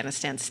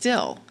Afghanistan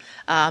still,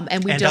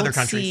 and we don't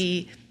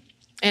see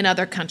in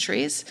other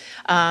countries.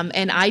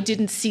 And I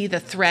didn't see the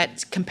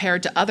threat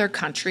compared to other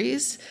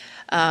countries.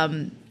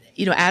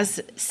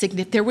 As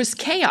significant. There was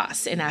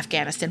chaos in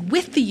Afghanistan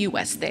with the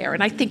U.S. there,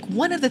 and I think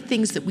one of the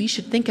things that we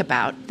should think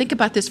about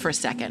this for a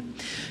second.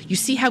 You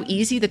see how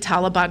easy the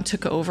Taliban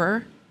took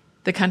over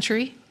the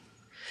country?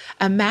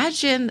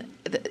 Imagine,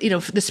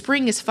 the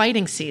spring is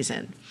fighting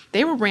season.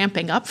 They were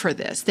ramping up for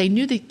this. They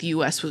knew that the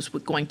U.S. was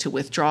going to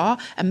withdraw.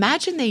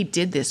 Imagine they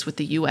did this with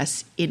the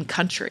U.S. in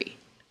country.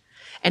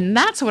 And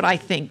that's what I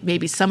think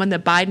maybe some in the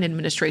Biden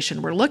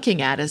administration were looking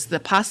at is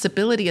the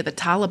possibility of the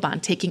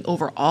Taliban taking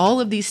over all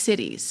of these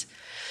cities.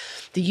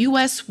 The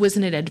U.S. was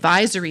in an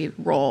advisory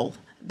role.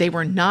 They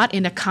were not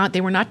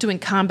doing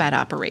combat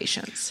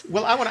operations.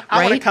 Well, I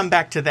want to come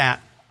back to that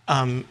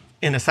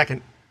in a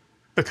second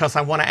because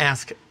I want to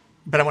ask,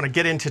 but I want to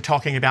get into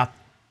talking about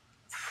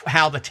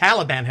how the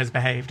Taliban has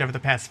behaved over the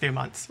past few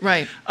months.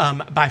 Right.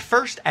 By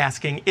first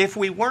asking if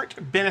we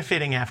weren't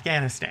benefiting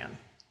Afghanistan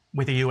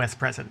with a U.S.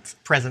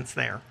 presence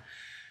there,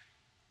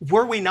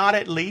 were we not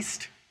at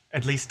least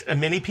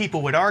many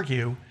people would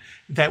argue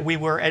that we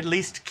were at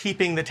least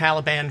keeping the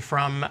Taliban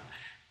from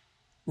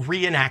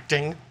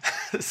reenacting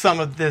some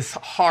of this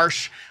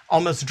harsh,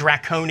 almost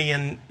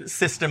draconian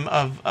system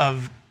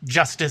of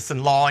justice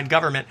and law and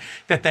government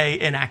that they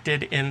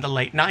enacted in the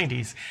late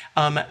 90s.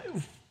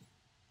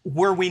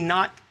 Were we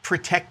not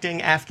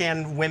protecting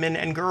Afghan women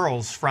and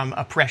girls from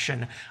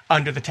oppression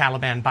under the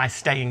Taliban by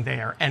staying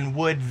there? And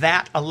would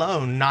that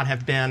alone not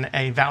have been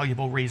a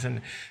valuable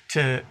reason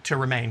to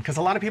remain? Because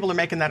a lot of people are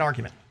making that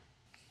argument.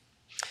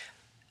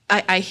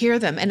 I hear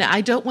them, and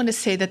I don't want to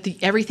say that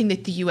everything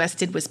that the U.S.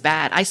 did was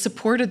bad. I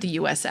supported the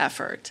U.S.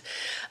 effort.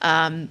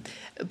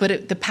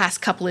 But the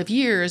past couple of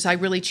years, I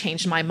really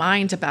changed my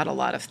mind about a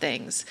lot of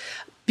things.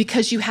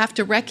 Because you have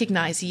to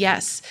recognize,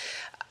 yes,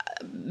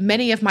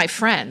 many of my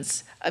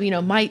friends,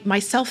 my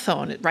cell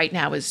phone right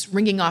now is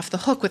ringing off the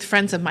hook with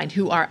friends of mine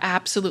who are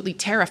absolutely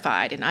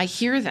terrified, and I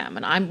hear them,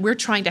 and we're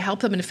trying to help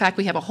them. And in fact,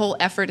 we have a whole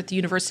effort at the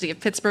University of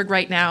Pittsburgh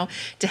right now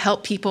to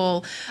help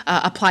people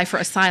apply for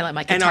asylum.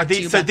 I can talk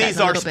to you about that in a little bit. So these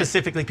are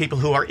specifically people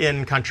who are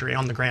in country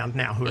on the ground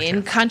now, who are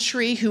in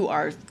country, who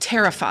are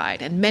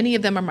terrified, and many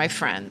of them are my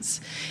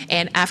friends.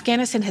 And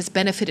Afghanistan has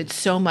benefited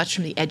so much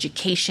from the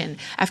education.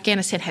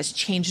 Afghanistan has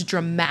changed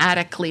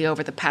dramatically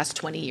over the past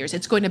 20 years.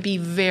 It's going to be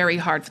very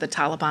hard for the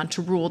Taliban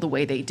to rule the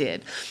way they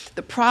did.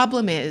 The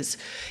problem is,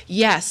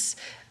 yes,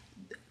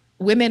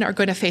 women are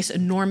going to face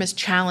enormous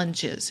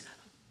challenges.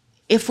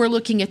 If we're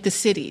looking at the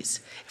cities,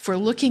 if we're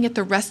looking at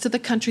the rest of the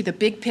country, the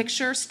big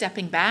picture,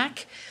 stepping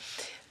back,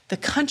 the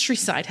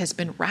countryside has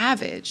been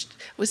ravaged.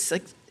 It was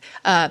like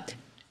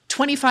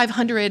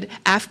 2,500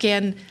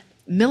 Afghan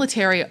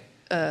military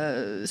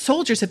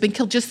soldiers have been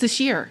killed just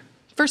this year,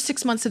 first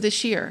 6 months of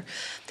this year.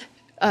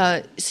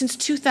 Since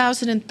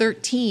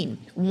 2013,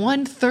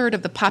 1/3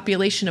 of the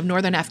population of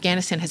northern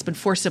Afghanistan has been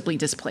forcibly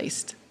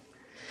displaced.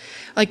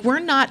 Like, we're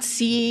not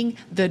seeing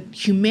the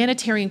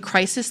humanitarian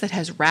crisis that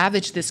has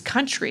ravaged this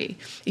country,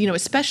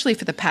 especially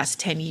for the past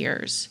 10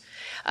 years.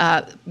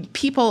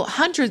 People,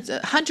 hundreds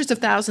of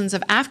thousands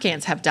of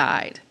Afghans have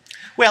died.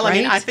 Well, right? I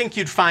mean, I think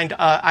you'd find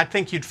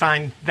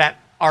that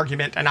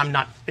argument, and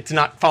it's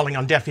not falling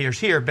on deaf ears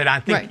here, but I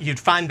think you'd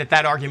find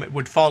that argument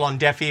would fall on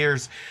deaf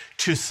ears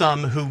to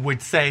some who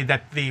would say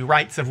that the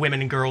rights of women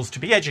and girls to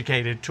be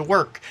educated, to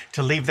work,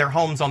 to leave their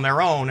homes on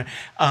their own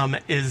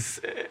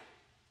is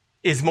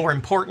more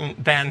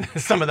important than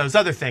some of those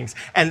other things.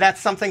 And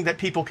that's something that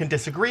people can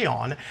disagree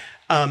on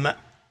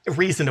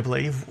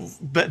reasonably,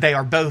 but they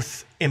are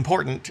both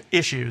important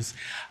issues.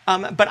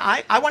 But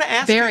I want to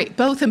ask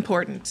both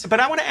important.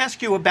 But I want to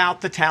ask you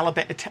about the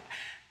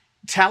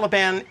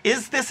Taliban,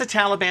 is this a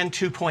Taliban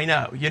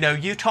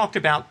 2.0? You talked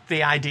about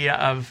the idea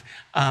of,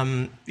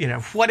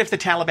 what if the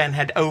Taliban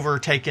had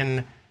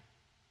overtaken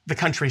the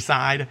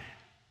countryside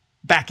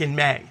back in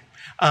May,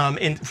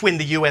 when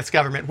the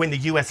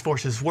U.S.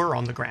 forces were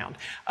on the ground.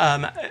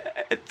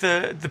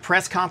 The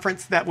press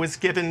conference that was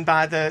given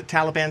by the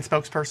Taliban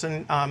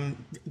spokesperson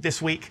this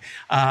week,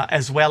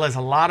 as well as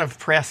a lot of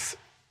press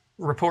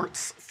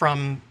reports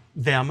from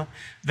them,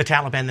 the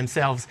Taliban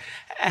themselves,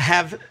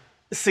 have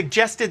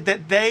suggested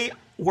that they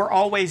were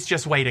always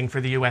just waiting for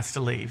the U.S. to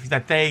leave,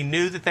 that they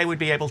knew that they would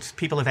be able to.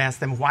 People have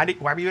asked them, why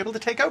were you able to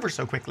take over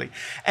so quickly?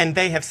 And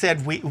they have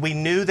said, we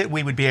knew that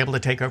we would be able to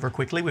take over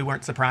quickly. We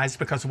weren't surprised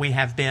because we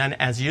have been,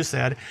 as you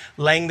said,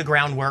 laying the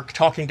groundwork,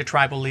 talking to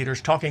tribal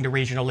leaders, talking to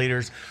regional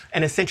leaders,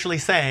 and essentially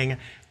saying,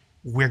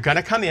 we're going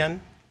to come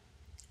in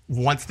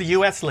once the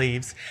U.S.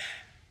 leaves.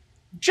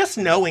 Just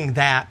knowing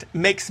that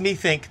makes me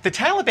think the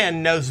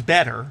Taliban knows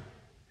better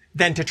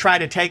than to try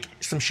to take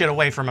some shit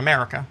away from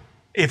America.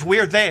 If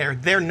we're there,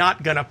 they're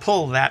not going to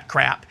pull that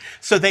crap.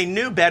 So they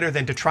knew better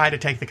than to try to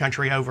take the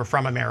country over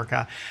from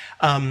America.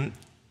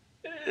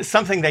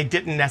 Something they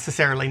didn't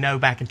necessarily know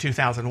back in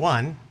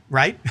 2001,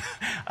 right?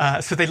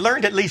 So they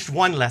learned at least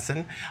one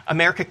lesson.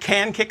 America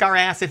can kick our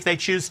ass if they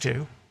choose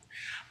to.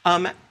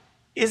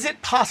 Is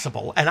it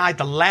possible, and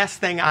the last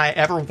thing I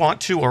ever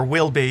want to or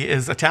will be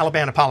is a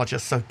Taliban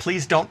apologist, so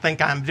please don't think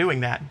I'm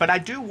doing that, but I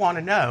do want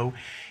to know,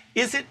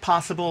 is it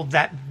possible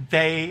that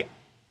they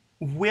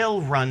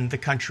will run the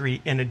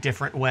country in a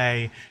different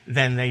way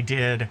than they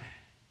did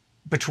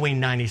between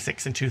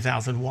 96 and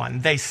 2001?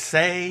 They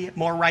say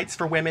more rights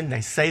for women. They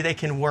say they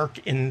can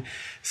work in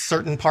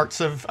certain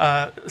parts of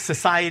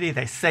society.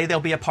 They say they'll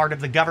be a part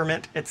of the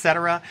government,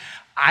 etc.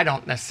 I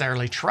don't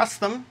necessarily trust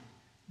them,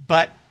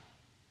 but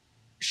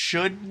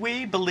should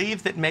we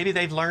believe that maybe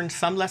they've learned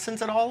some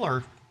lessons at all?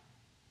 Or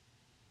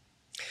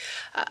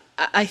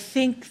I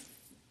think,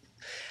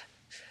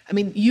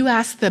 you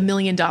asked the $1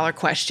 million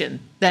question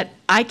that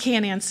I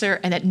can't answer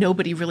and that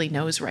nobody really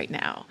knows right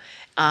now.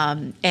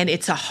 And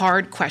it's a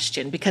hard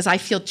question because I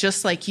feel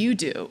just like you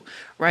do,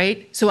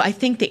 right? So I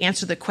think the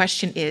answer to the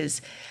question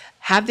is,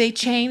 have they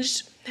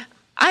changed?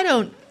 I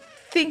don't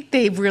think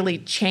they've really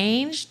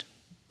changed,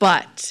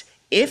 but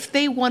if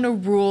they want to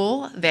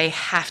rule, they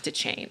have to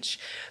change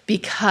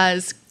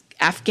because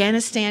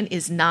Afghanistan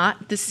is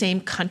not the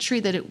same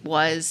country that it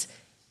was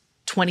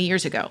 20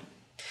 years ago.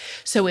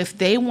 So if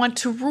they want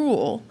to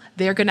rule,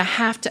 they're going to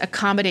have to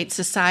accommodate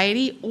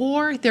society,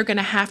 or they're going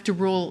to have to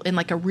rule in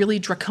like a really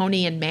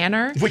draconian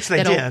manner. Which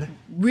they did.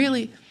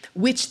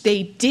 Which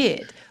they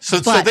did. So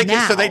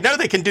they know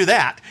they can do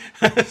that.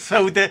 If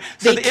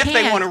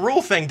they want a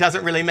rule thing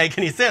doesn't really make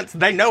any sense.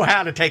 They know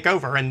how to take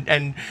over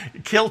and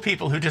kill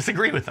people who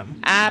disagree with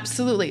them.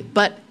 Absolutely.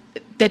 But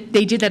that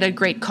they did that at a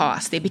great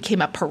cost. They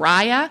became a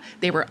pariah.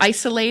 They were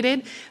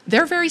isolated.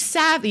 They're very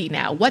savvy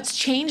now. What's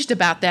changed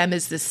about them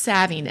is the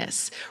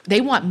savviness.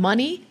 They want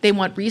money. They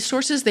want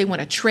resources. They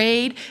want to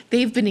trade.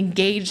 They've been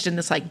engaged in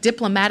this like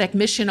diplomatic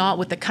mission all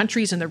with the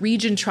countries in the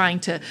region trying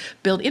to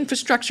build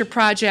infrastructure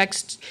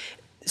projects.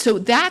 So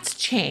that's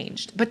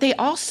changed. But they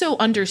also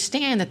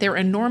understand that there are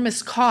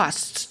enormous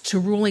costs to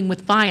ruling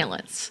with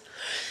violence.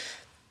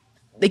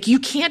 Like you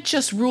cannot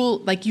just rule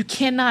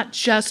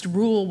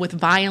with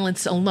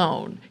violence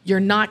alone. You're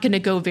not going to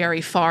go very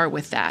far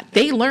with that.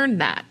 They learned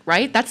that,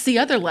 right? That's the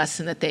other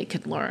lesson that they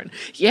could learn.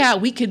 Yeah,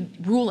 we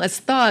could rule as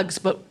thugs,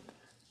 but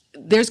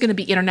there's going to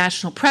be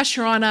international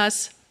pressure on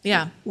us.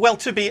 Yeah. Well,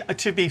 to be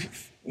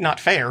not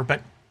fair,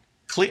 but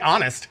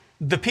honest,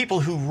 the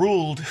people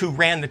who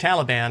ran the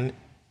Taliban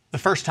the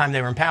first time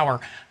they were in power,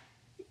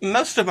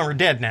 most of them are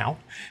dead now,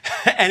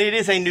 and it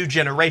is a new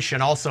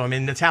generation. Also, I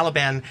mean, the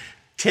Taliban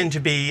tend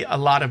to be a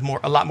lot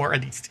more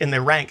in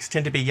their ranks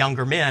tend to be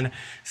younger men.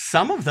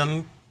 Some of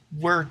them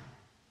were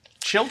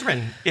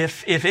children,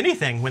 if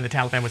anything, when the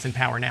Taliban was in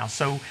power now.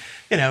 So,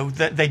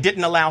 they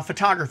didn't allow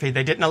photography.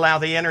 They didn't allow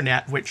the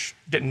internet, which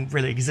didn't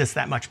really exist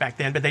that much back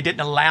then, but they didn't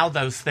allow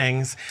those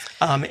things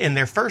in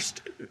their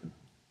first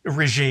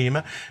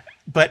regime.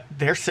 But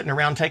they're sitting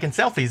around taking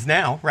selfies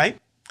now, right?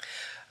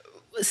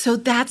 So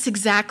that's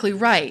exactly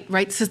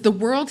right? So the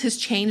world has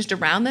changed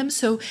around them,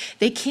 so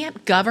they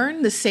can't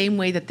govern the same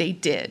way that they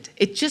did.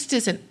 It just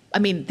isn't,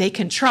 they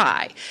can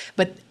try,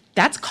 but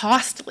that's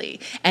costly,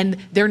 and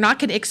they're not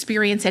going to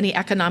experience any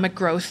economic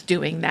growth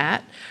doing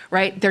that,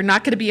 right? They're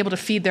not going to be able to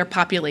feed their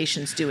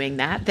populations doing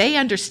that. They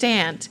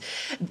understand.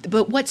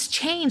 But what's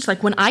changed,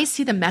 like when I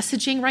see the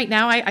messaging right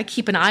now, I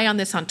keep an eye on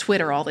this on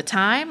Twitter all the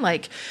time,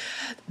 like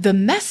the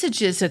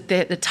messages that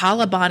the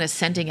Taliban is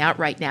sending out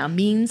right now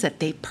means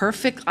that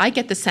I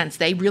get the sense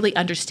they really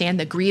understand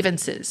the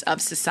grievances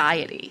of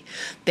society.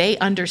 They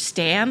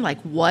understand like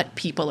what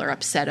people are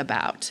upset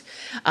about.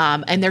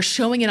 And they're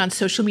showing it on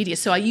social media.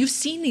 So you've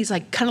seen these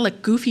like kind of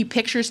like goofy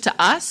pictures to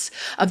us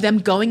of them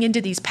going into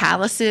these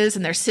palaces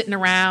and they're sitting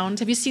around.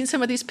 Have you seen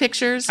some of these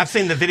pictures? I've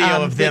seen the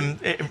video of them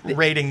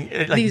raiding,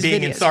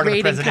 being inside of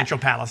the presidential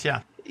palace,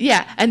 yeah.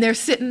 Yeah, and they're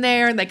sitting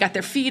there, and they got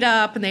their feet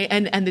up,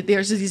 and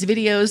there's these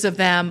videos of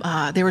them.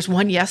 There was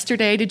one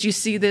yesterday. Did you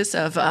see this?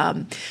 Of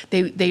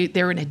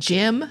they're in a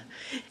gym,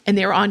 and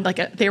they were on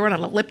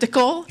an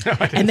elliptical,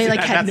 and they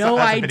had no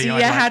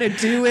idea how to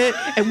do it.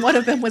 And one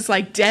of them was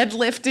like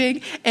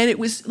deadlifting, and it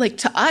was like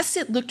to us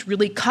it looked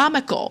really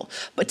comical,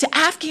 but to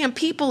Afghan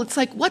people it's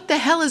like, what the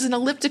hell is an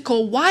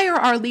elliptical? Why are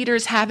our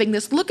leaders having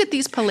this? Look at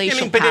these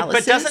palatial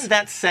palaces. But doesn't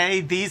that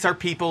say these are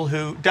people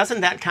who? Doesn't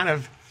that kind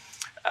of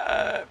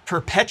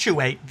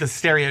perpetuate the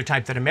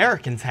stereotype that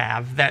Americans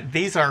have, that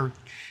these are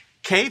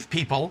cave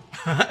people,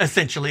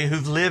 essentially,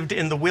 who've lived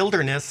in the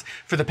wilderness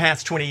for the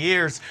past 20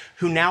 years,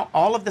 who now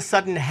all of a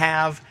sudden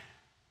have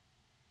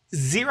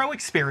zero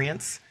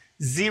experience,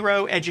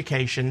 zero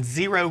education,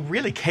 zero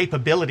really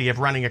capability of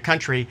running a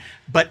country,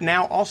 but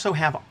now also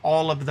have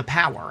all of the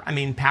power. I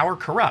mean, power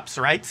corrupts,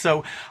 right?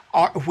 So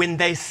when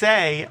they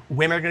say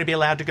women are going to be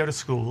allowed to go to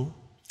school,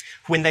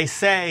 when they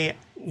say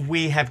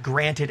we have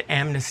granted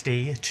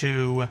amnesty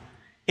to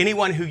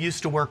anyone who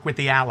used to work with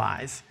the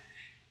Allies,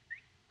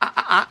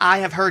 I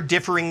have heard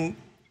differing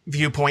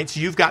viewpoints.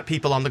 You've got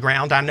people on the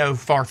ground. I know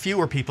far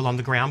fewer people on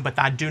the ground, but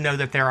I do know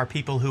that there are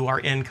people who are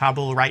in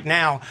Kabul right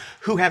now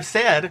who have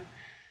said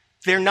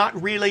they're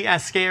not really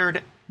as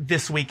scared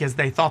this week as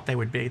they thought they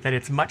would be, that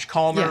it's much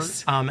calmer.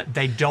 Yes.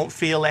 They don't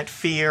feel that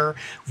fear.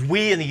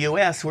 We in the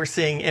U.S., we're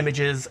seeing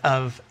images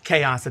of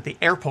chaos at the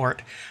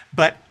airport,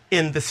 but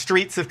in the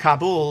streets of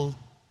Kabul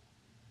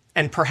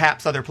and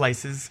perhaps other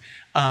places,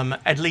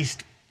 at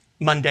least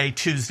Monday,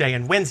 Tuesday,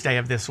 and Wednesday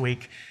of this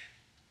week,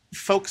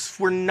 folks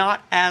were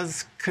not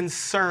as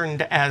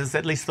concerned as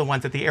at least the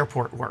ones at the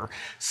airport were.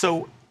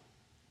 So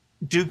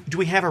do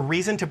we have a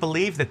reason to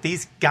believe that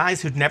these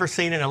guys who'd never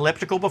seen an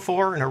elliptical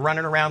before and are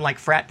running around like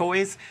frat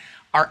boys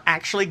are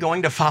actually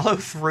going to follow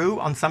through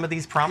on some of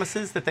these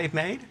promises that they've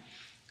made?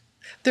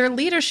 Their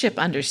leadership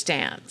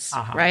understands,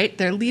 right?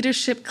 Their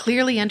leadership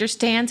clearly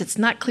understands. It's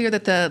not clear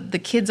that the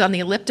kids on the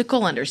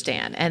elliptical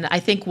understand. And I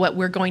think what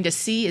we're going to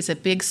see is a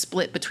big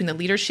split between the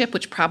leadership,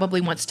 which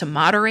probably wants to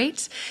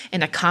moderate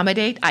and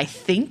accommodate, I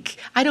think.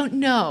 I don't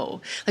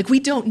know. Like, we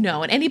don't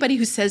know. And anybody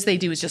who says they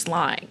do is just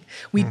lying.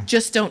 We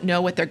just don't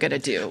know what they're going to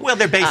do. Well,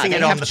 they're basing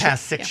it on the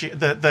past 6 years,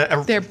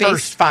 the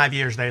first 5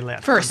 years they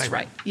lived.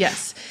 Right,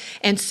 yes.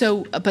 And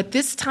so, but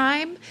this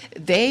time,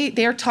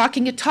 they're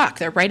talking a talk.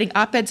 They're writing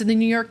op-eds in the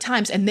New York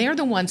Times, and they're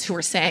the ones who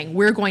are saying,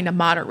 we're going to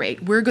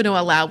moderate. We're going to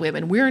allow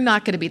women. We're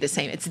not going to be the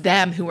same. It's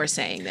them who are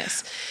saying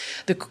this.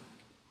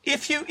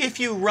 If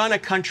you run a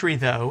country,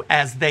 though,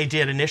 as they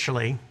did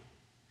initially,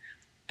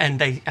 and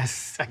they,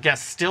 I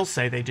guess, still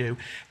say they do,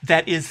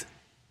 that is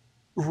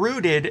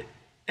rooted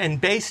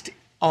and based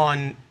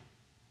on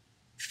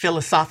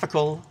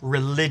philosophical,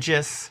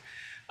 religious,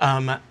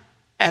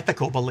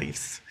 ethical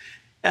beliefs.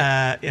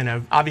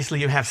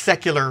 Obviously you have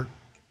secular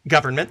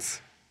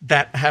governments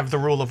that have the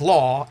rule of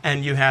law,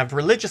 and you have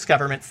religious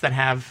governments that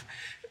have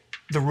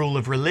the rule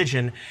of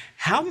religion.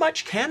 How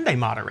much can they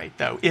moderate,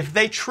 though? If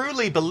they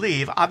truly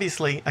believe,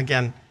 obviously,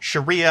 again,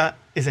 Sharia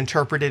is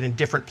interpreted in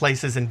different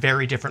places in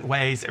very different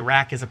ways.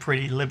 Iraq is a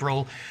pretty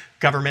liberal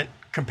government,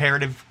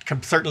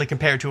 certainly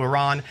compared to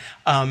Iran.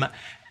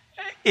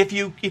 If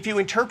you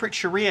interpret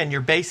Sharia and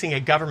you're basing a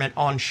government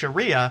on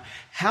Sharia,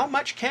 how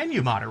much can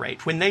you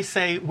moderate? When they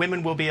say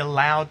women will be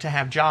allowed to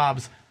have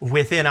jobs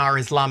within our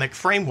Islamic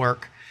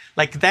framework,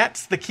 like,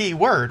 that's the key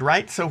word,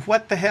 right? So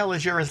what the hell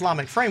is your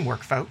Islamic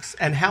framework, folks?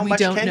 And how much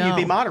can you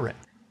be moderate?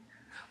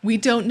 We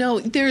don't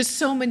know. There's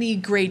so many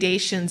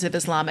gradations of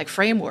Islamic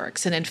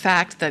frameworks. And in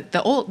fact,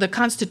 the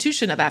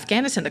Constitution of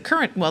Afghanistan, the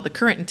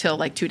current until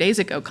like 2 days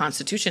ago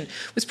Constitution,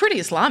 was pretty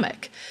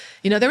Islamic.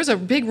 There was a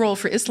big role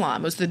for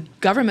Islam. It was the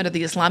government of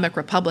the Islamic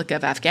Republic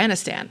of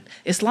Afghanistan.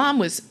 Islam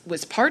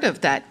was part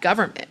of that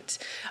government.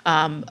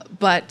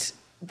 But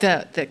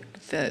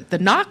the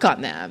knock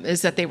on them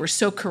is that they were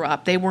so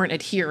corrupt, they weren't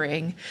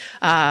adhering.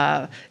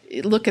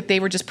 They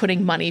were just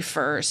putting money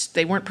first.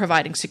 They weren't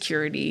providing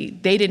security.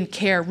 They didn't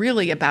care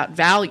really about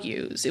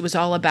values. It was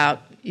all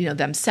about,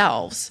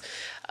 themselves.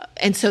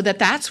 And so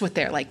that's what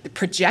they're like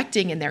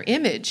projecting in their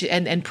image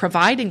and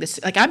providing this.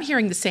 Like, I'm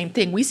hearing the same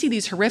thing. We see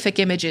these horrific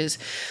images.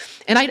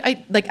 And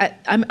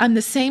I'm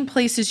the same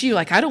place as you.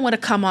 Like, I don't want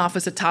to come off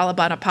as a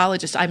Taliban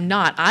apologist. I'm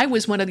not. I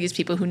was one of these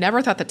people who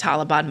never thought the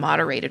Taliban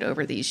moderated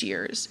over these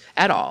years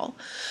at all.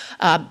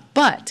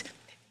 But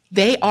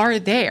they are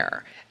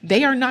there.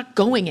 They are not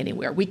going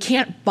anywhere. We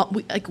cannot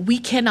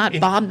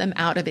bomb them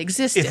out of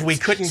existence. If we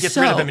couldn't get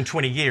rid of them in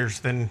 20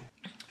 years, then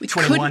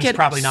 21's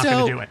probably not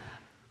going to do it.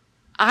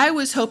 I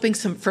was hoping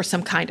for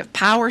some kind of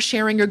power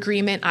sharing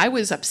agreement. I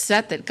was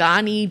upset that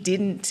Ghani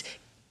didn't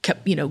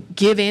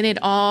give in at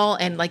all.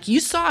 And like you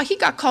saw, he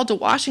got called to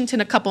Washington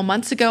a couple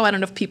months ago. I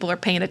don't know if people are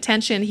paying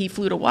attention. He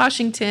flew to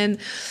Washington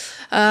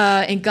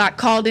and got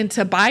called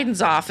into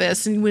Biden's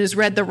office and was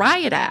read the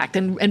Riot Act.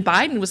 And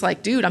Biden was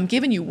like, dude, I'm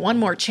giving you one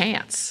more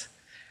chance,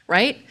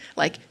 right?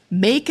 Like,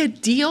 make a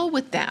deal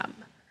with them.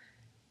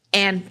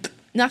 And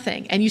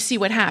nothing. And you see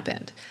what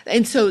happened.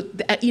 And so,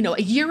 a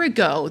year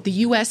ago, the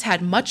U.S.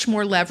 had much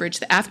more leverage.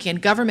 The Afghan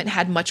government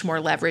had much more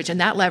leverage.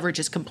 And that leverage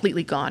is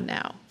completely gone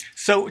now.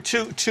 So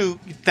to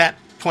that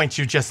point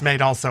you just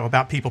made also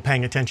about people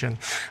paying attention,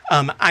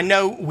 I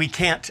know we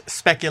can't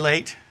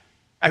speculate.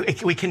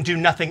 We can do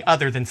nothing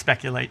other than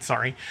speculate,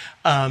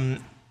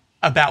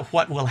 about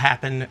what will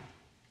happen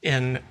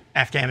in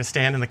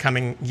Afghanistan in the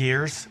coming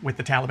years with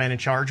the Taliban in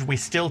charge. We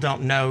still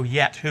don't know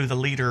yet who the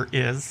leader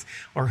is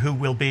or who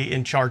will be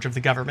in charge of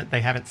the government.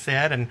 They haven't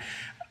said. And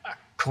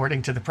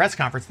according to the press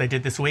conference they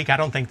did this week, I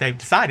don't think they've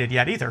decided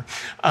yet either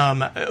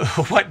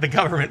what the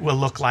government will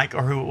look like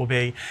or who it will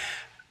be.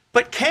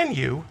 But can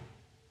you,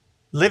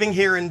 living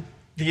here in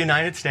the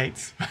United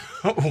States,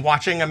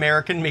 watching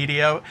American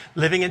media,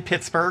 living in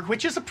Pittsburgh,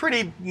 which is a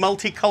pretty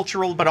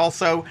multicultural but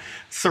also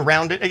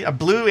a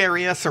blue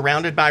area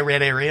surrounded by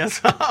red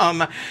areas,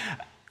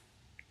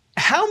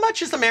 how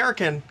much is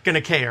America going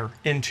to care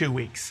in 2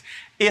 weeks?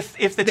 If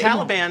the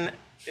Taliban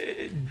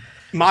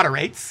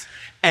moderates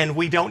and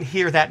we don't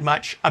hear that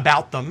much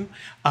about them,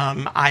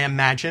 I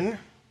imagine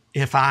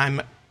if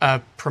I'm a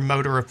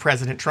promoter of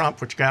President Trump,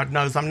 which God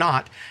knows I'm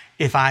not,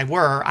 if I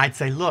were, I'd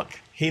say, look,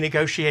 he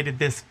negotiated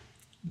this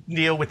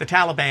deal with the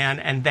Taliban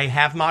and they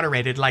have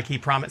moderated like they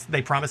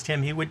promised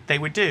him they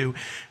would do.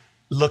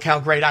 Look how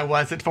great I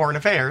was at foreign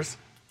affairs.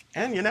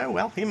 And,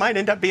 he might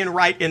end up being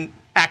right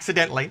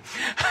accidentally.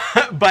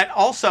 But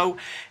also,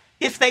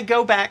 if they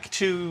go back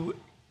to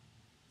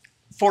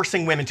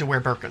forcing women to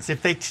wear burqas,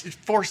 if they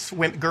force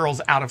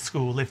girls out of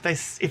school, if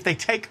they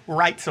take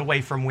rights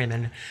away from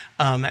women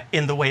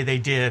in the way they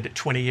did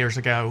 20 years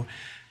ago,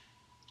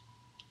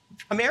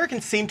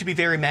 Americans seem to be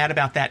very mad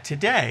about that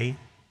today.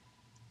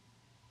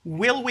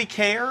 Will we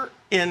care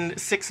in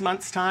 6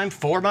 months' time,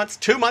 4 months,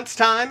 2 months'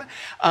 time?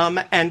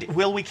 And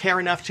will we care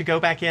enough to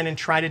go back in and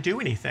try to do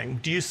anything?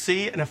 Do you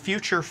see a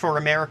future for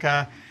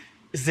America's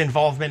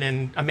involvement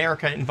in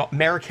American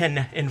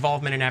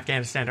involvement in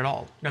Afghanistan at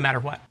all, no matter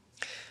what?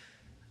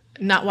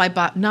 Not while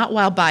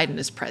Biden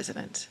is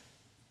president.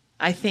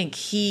 I think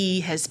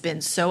he has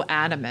been so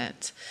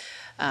adamant.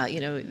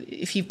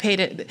 If you paid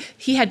it,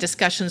 he had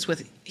discussions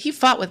he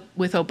fought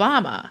with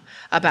Obama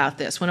about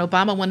this. When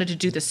Obama wanted to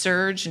do the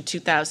surge in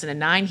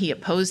 2009, he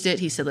opposed it.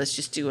 He said, let's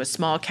just do a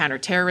small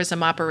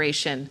counterterrorism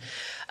operation.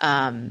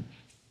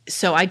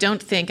 So I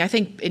think,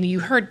 and you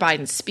heard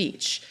Biden's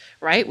speech,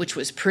 right? Which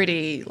was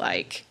pretty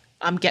like,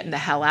 I'm getting the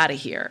hell out of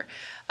here.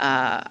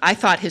 I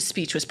thought his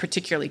speech was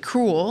particularly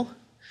cruel,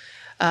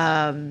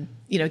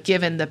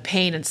 given the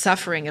pain and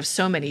suffering of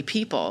so many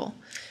people.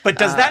 But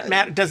does that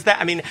matter? That's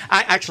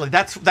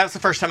the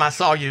first time I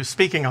saw you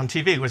speaking on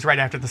TV was right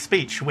after the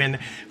speech when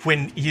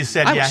you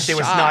said,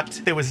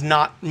 there was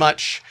not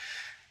much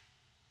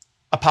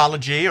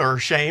apology or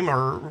shame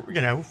or,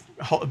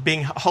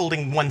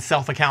 holding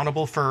oneself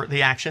accountable for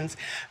the actions.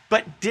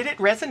 But did it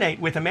resonate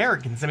with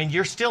Americans? I mean,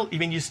 you still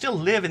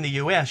live in the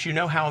U.S. You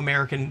know how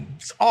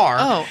Americans are.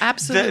 Oh,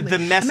 absolutely. The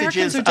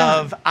messages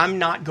of, I'm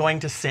not going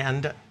to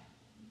send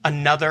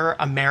another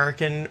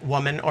American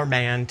woman or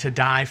man to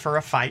die for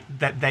a fight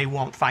that they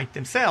won't fight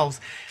themselves.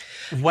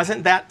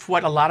 Wasn't that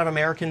what a lot of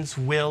Americans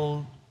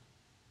will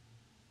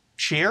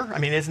cheer? I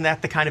mean, isn't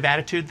that the kind of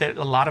attitude that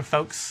a lot of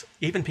folks,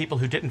 even people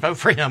who didn't vote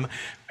for him,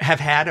 have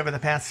had over the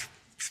past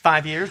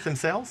 5 years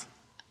themselves?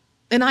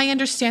 And I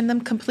understand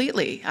them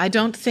completely. I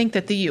don't think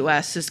that the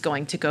U.S. is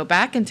going to go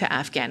back into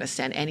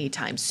Afghanistan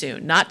anytime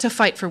soon, not to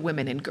fight for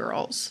women and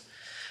girls,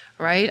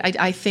 right?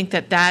 I think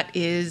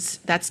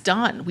that's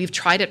done. We've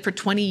tried it for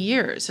 20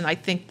 years, and I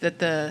think that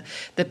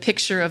the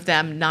picture of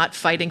them not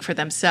fighting for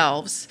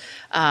themselves,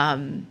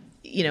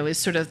 is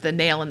sort of the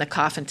nail in the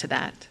coffin to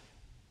that.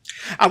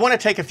 I want to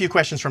take a few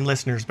questions from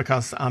listeners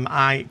because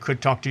I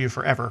could talk to you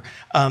forever.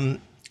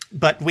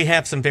 But we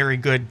have some very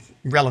good,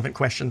 relevant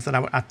questions that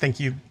I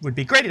think you would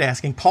be great at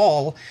asking.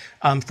 Paul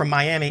from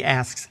Miami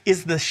asks,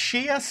 is the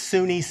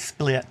Shia-Sunni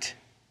split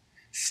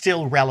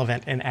still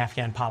relevant in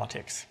Afghan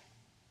politics?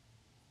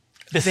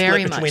 The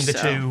very split between much the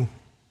so. two.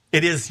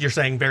 It is, you're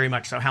saying, very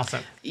much so. How so?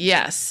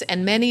 Yes,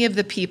 and many of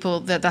the people,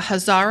 the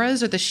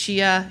Hazaras or the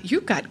Shia,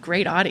 you've got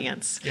great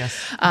audience.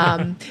 Yes.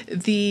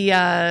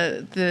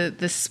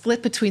 The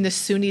split between the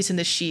Sunnis and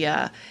the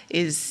Shia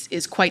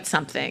is quite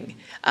something,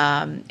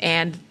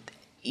 and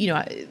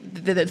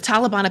the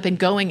Taliban have been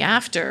going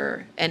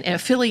after and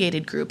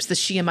affiliated groups, the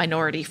Shia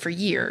minority, for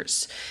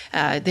years.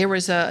 There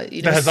was a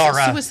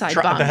suicide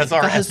bombing. The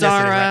Hazara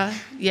ethnicity,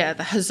 right? Yeah,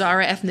 the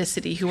Hazara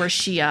ethnicity who are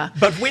Shia.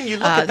 But when you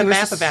look at the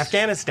map of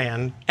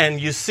Afghanistan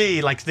and you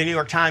see, like the New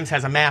York Times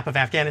has a map of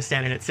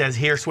Afghanistan and it says,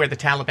 here's where the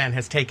Taliban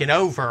has taken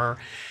over,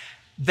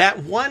 that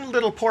one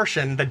little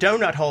portion, the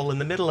donut hole in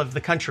the middle of the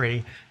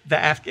country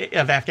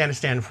of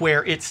Afghanistan,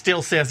 where it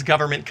still says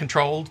government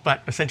controlled,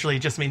 but essentially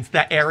just means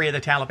that area the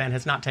Taliban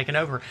has not taken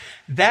over,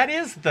 that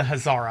is the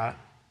Hazara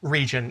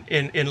region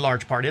in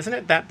large part, isn't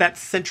it? That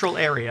central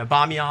area,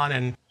 Bamyan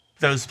and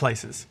those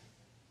places.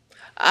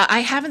 I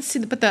haven't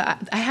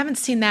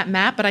seen that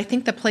map, but I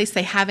think the place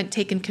they haven't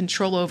taken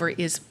control over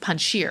is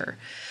Panjshir,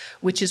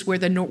 which is where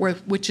the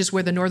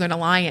Northern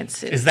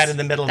Alliance is. Is that in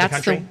the middle of the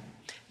country?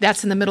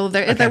 That's in the middle of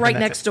there. Okay, they're right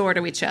next door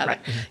to each other.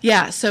 Right. Mm-hmm.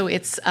 Yeah, so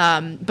it's,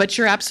 but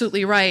you're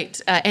absolutely right.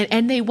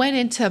 And they went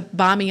into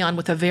Bamyan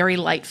with a very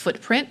light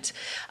footprint.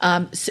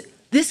 So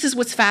this is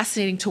what's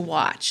fascinating to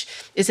watch,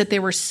 is that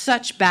there were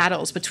such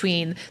battles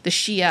between the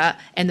Shia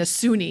and the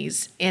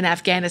Sunnis in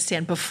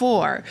Afghanistan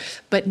before.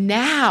 But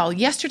now,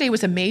 yesterday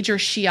was a major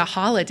Shia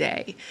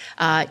holiday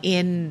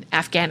in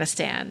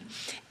Afghanistan.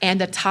 And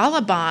the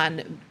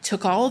Taliban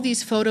took all of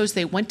these photos.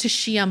 They went to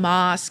Shia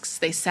mosques.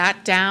 They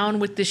sat down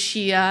with the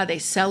Shia. They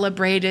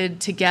celebrated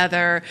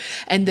together.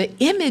 And the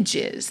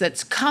images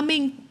that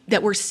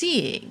we're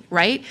seeing,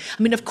 right?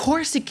 I mean, of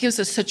course, it gives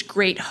us such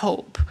great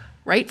hope,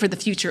 right, for the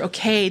future.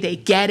 Okay, they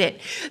get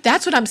it.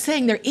 That's what I'm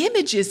saying. Their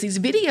images, these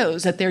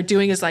videos that they're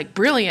doing is like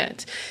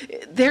brilliant.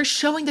 They're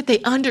showing that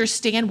they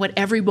understand what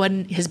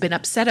everyone has been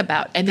upset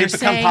about. And they've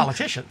become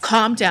politicians.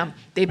 Calm down.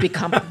 They've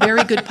become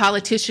very good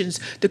politicians.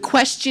 The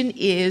question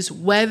is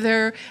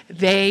whether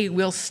they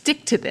will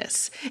stick to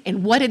this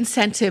and what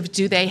incentive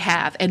do they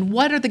have and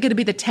what are going to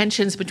be the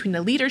tensions between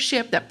the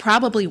leadership that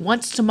probably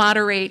wants to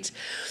moderate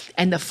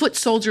and the foot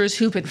soldiers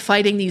who've been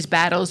fighting these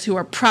battles who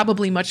are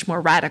probably much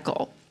more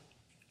radical.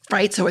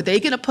 Right? So are they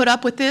going to put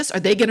up with this? Are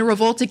they going to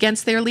revolt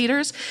against their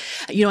leaders?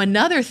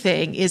 Another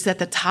thing is that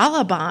the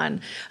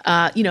Taliban,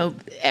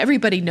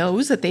 everybody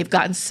knows that they've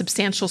gotten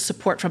substantial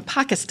support from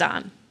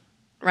Pakistan,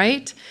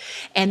 right?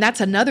 And that's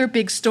another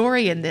big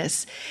story in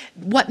this.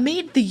 What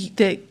made the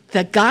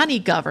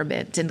Ghani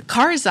government and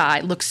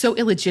Karzai look so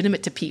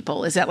illegitimate to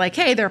people is that, like,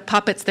 hey, they're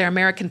puppets, they're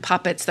American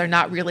puppets, they're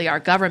not really our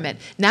government.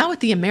 Now with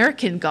the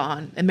Americans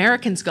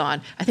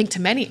gone, I think to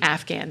many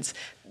Afghans,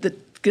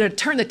 going to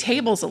turn the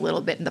tables a little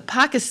bit, and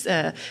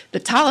the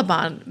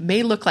Taliban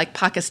may look like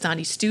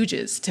Pakistani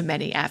stooges to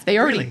many. They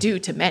already do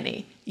to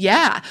many.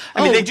 Yeah.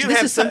 I mean, they do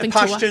have some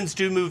Pashtuns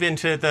do move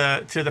into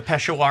the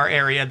Peshawar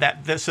area.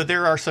 So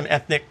there are some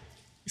ethnic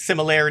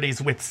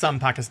similarities with some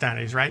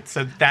Pakistanis, right?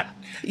 So that.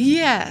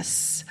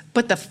 Yes.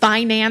 But the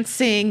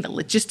financing, the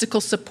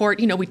logistical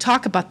support, we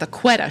talk about the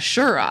Quetta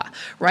Shura,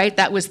 right?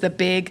 That was the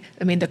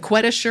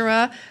Quetta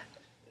Shura.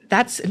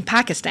 That's in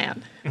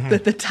Pakistan. Mm-hmm.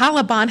 The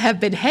Taliban have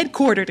been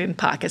headquartered in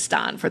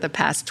Pakistan for the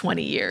past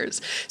 20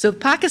 years. So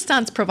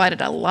Pakistan's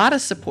provided a lot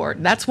of support.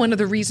 And that's one of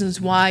the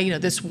reasons why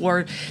this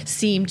war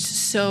seemed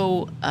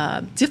so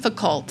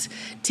difficult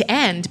to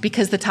end,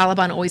 because the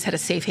Taliban always had a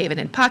safe haven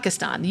in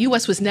Pakistan. The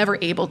U.S. was never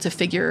able to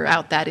figure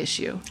out that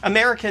issue.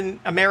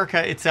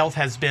 America itself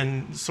has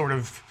been sort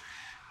of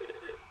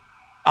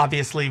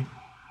obviously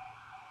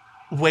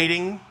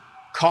waiting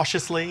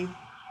cautiously,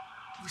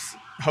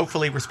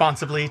 hopefully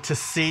responsibly, to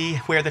see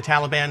where the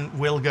Taliban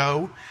will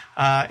go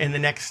in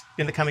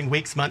the coming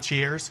weeks, months,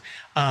 years.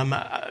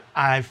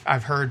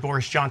 I've heard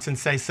Boris Johnson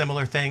say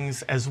similar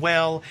things as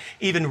well.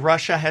 Even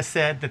Russia has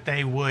said that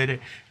they would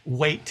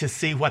wait to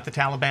see how the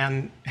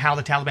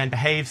Taliban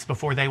behaves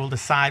before they will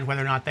decide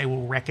whether or not they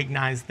will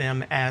recognize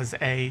them as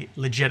a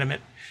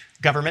legitimate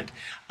government.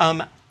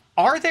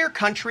 Are there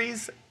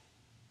countries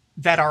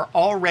that are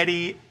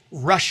already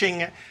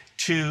rushing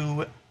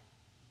to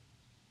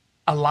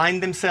align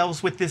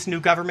themselves with this new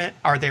government?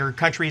 Are there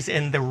countries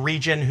in the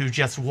region who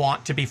just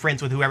want to be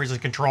friends with whoever's in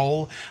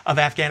control of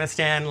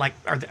Afghanistan?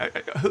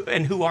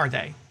 Who are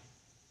they?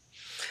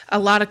 A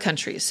lot of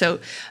countries. So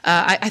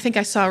I think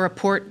I saw a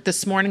report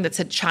this morning that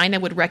said China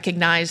would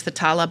recognize the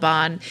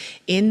Taliban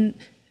in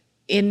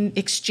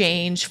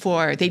exchange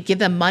for, they'd give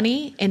them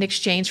money in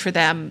exchange for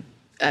them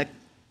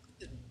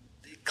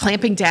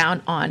clamping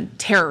down on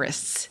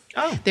terrorists.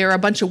 Oh. There are a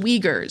bunch of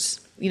Uyghurs.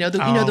 You know the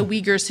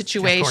Uyghur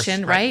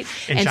situation, right?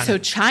 And China. So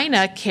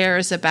China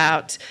cares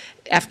about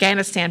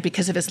Afghanistan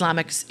because of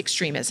Islamic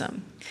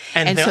extremism.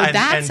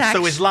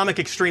 So Islamic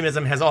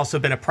extremism has also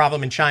been a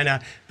problem in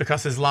China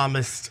because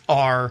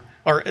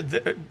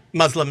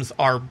Muslims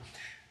are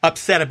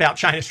upset about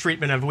China's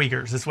treatment of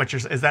Uyghurs.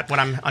 Is that what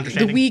I'm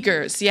understanding? The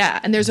Uyghurs, yeah.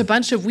 And there's a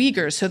bunch of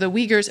Uyghurs. So the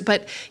Uyghurs,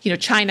 but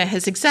China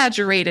has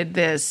exaggerated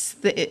this,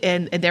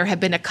 and there have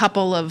been a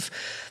couple of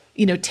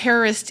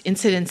terrorist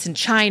incidents in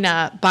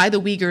China by the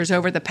Uyghurs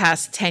over the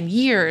past 10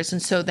 years.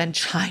 And so then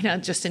China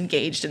just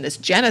engaged in this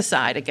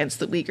genocide against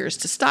the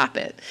Uyghurs to stop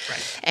it.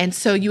 Right. And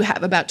so you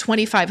have about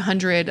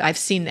 2,500, I've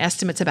seen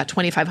estimates about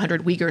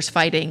 2,500 Uyghurs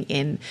fighting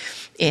in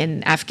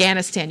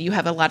Afghanistan. You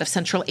have a lot of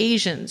Central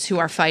Asians who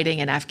are fighting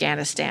in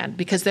Afghanistan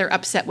because they're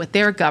upset with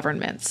their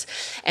governments.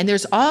 And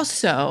there's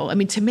also,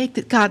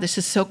 this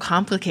is so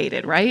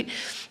complicated, right?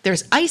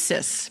 There's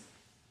ISIS.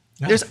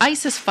 No. There's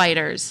ISIS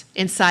fighters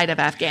inside of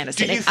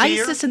Afghanistan.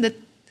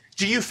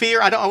 Do you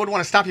fear? I would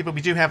want to stop you, but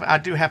I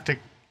do have to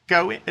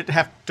go.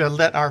 Have to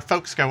let our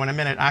folks go in a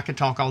minute. I could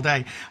talk all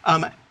day.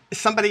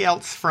 Somebody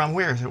else from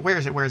where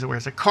is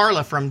it?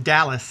 Carla from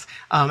Dallas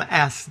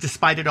asks,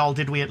 despite it all,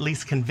 did we at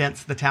least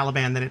convince the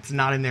Taliban that it's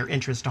not in their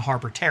interest to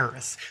harbor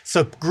terrorists?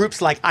 So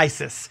groups like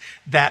ISIS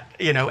that,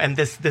 and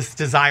this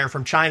desire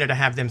from China to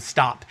have them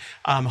stop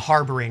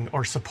harboring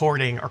or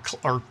supporting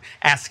or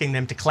asking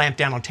them to clamp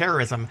down on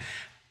terrorism.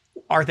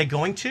 Are they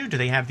going to? Do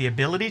they have the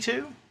ability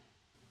to?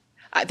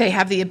 They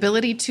have the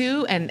ability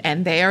to,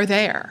 and they are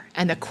there.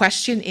 And the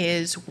question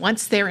is,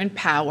 once they're in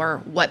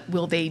power, what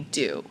will they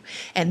do?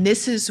 And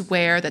this is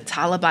where the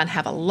Taliban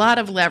have a lot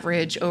of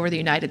leverage over the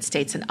United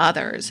States and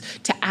others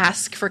to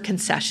ask for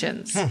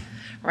concessions.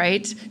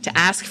 Right? To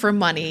ask for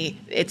money.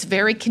 It's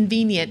very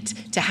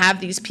convenient to have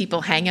these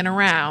people hanging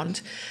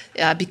around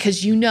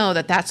because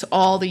that's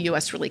all the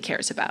U.S. really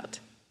cares about.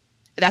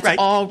 That's right.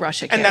 All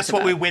Russia cares about. And that's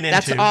what we went into.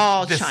 That's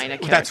all China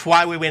cares. That's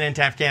why we went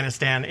into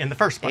Afghanistan in the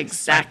first place.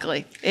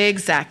 Exactly. Right?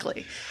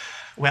 Exactly.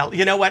 Well,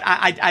 you know what?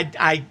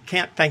 I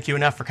can't thank you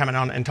enough for coming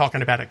on and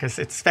talking about it because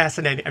it's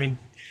fascinating. I mean,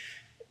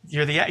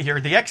 you're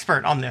the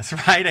expert on this,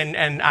 right?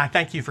 And I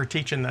thank you for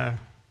teaching the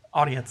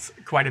audience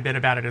quite a bit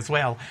about it as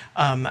well.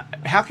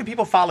 How can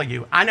people follow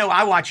you? I know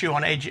I watch you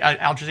on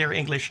Al Jazeera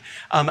English.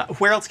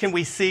 Where else can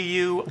we see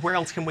you? Where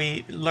else can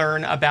we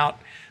learn about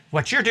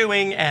what you're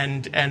doing,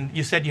 and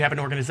you said you have an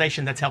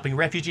organization that's helping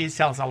refugees.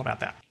 Tell us all about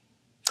that.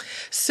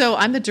 So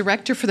I'm the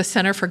director for the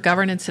Center for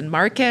Governance and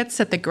Markets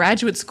at the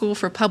Graduate School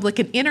for Public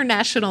and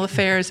International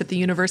Affairs at the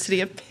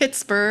University of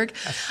Pittsburgh.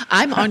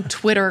 I'm on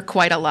Twitter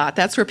quite a lot.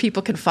 That's where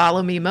people can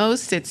follow me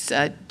most. It's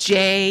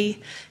J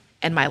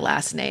and my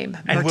last name,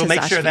 and we'll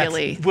make sure that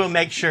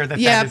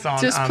is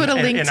on. Just put a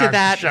link to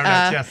that. Show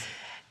notes, yes.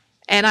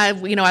 And I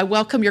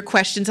welcome your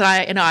questions.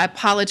 And I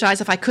apologize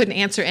if I couldn't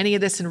answer any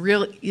of this in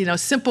real,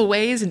 simple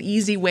ways and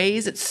easy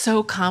ways. It's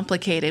so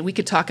complicated. We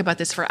could talk about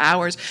this for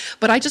hours.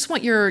 But I just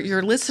want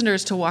your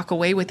listeners to walk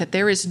away with that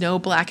there is no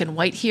black and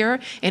white here.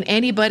 And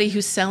anybody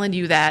who's selling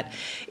you that,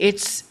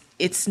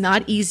 it's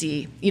not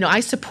easy.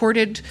 I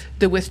supported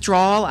the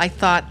withdrawal. I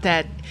thought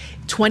that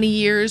 20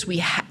 years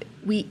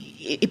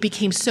it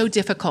became so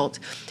difficult.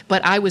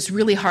 But I was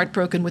really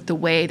heartbroken with the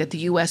way that the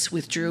U.S.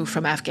 withdrew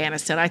from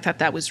Afghanistan. I thought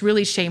that was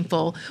really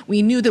shameful.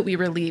 We knew that we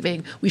were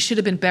leaving. We should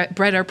have been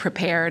better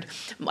prepared.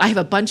 I have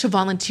a bunch of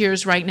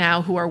volunteers right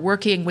now who are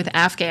working with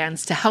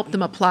Afghans to help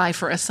them apply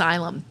for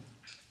asylum.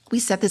 We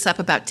set this up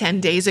about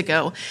 10 days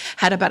ago,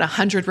 had about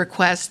 100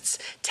 requests,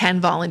 10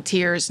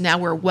 volunteers. Now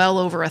we're well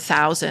over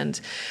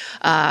 1,000.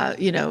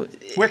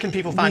 Where can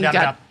people find out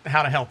about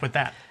how to help with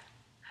that?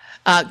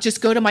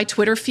 Just go to my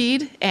Twitter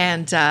feed,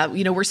 and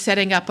we're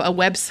setting up a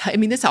website. I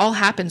mean, this all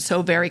happened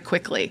so very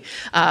quickly.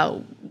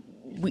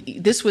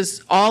 This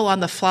was all on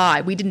the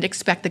fly. We didn't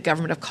expect the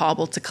government of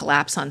Kabul to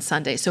collapse on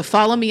Sunday. So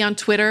follow me on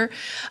Twitter.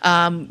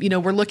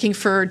 We're looking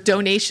for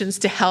donations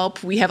to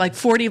help. We have like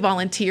 40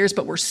 volunteers,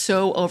 but we're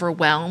so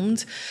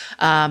overwhelmed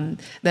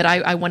that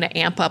I want to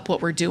amp up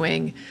what we're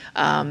doing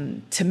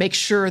to make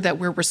sure that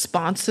we're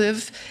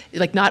responsive,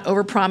 like not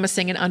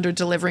overpromising and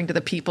under-delivering to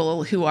the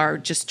people who are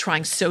just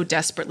trying so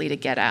desperately to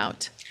get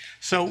out.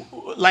 So,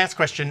 last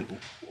question.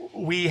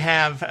 We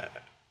have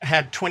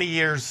had 20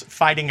 years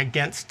fighting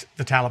against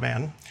the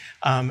Taliban,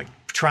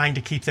 trying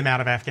to keep them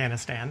out of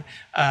Afghanistan.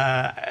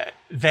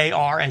 They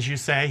are, as you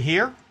say,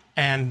 here,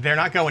 and they're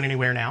not going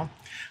anywhere now.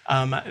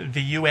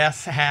 The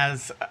U.S.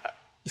 has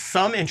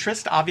some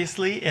interest,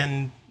 obviously,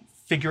 in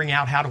figuring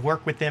out how to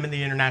work with them in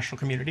the international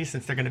community,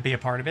 since they're going to be a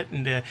part of it.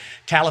 And the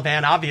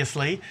Taliban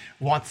obviously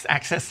wants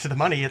access to the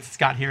money it's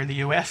got here in the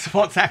U.S.,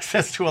 wants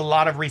access to a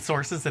lot of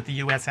resources that the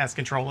U.S. has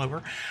control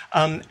over.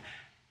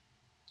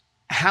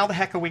 How the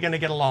heck are we going to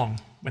get along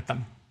with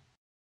them?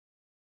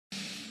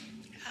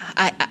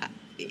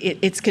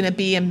 It's going to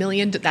be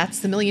that's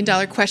the $1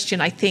 million question.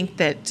 I think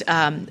that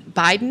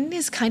Biden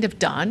is kind of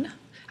done.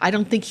 I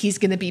don't think he's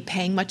going to be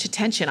paying much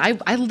attention.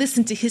 I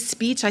listened to his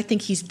speech. I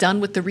think he's done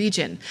with the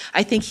region.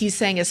 I think he's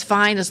saying it's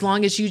fine as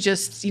long as you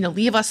just,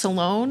 leave us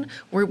alone.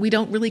 We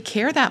don't really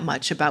care that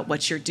much about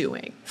what you're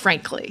doing,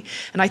 frankly.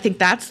 And I think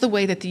that's the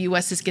way that the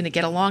U.S. is going to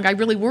get along. I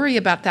really worry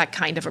about that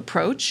kind of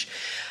approach.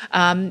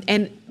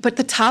 But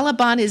the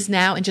Taliban is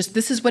now, and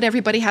this is what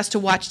everybody has to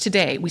watch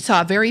today. We saw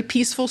a very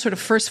peaceful sort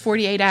of first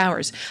 48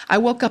 hours. I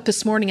woke up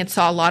this morning and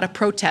saw a lot of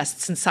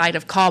protests inside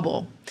of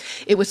Kabul.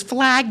 It was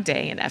Flag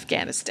Day in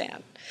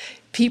Afghanistan.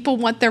 People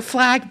want their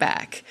flag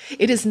back.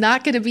 It is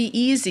not going to be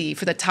easy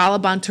for the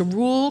Taliban to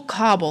rule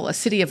Kabul, a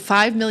city of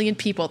 5 million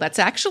people that's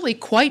actually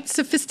quite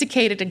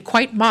sophisticated and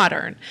quite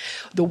modern,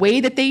 the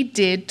way that they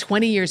did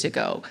 20 years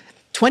ago.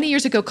 20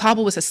 years ago,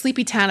 Kabul was a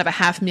sleepy town of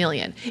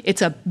 500,000.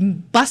 It's a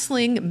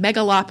bustling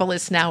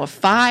megalopolis now of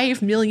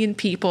 5 million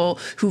people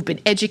who've been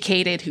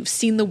educated, who've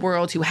seen the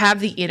world, who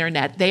have the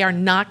internet. They are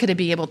not going to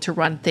be able to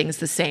run things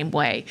the same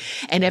way.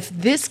 And if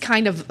this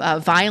kind of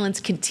violence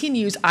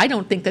continues, I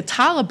don't think the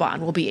Taliban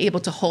will be able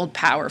to hold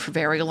power for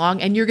very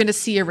long, and you're going to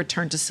see a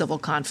return to civil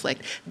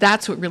conflict.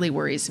 That's what really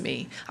worries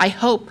me. I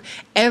hope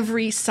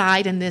every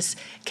side in this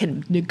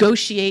can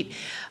negotiate.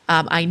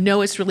 I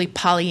know it's really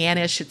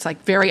Pollyannish. It's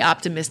like very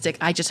optimistic.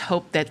 I just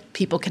hope that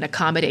people can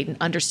accommodate and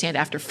understand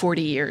after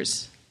 40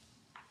 years.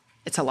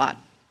 It's a lot.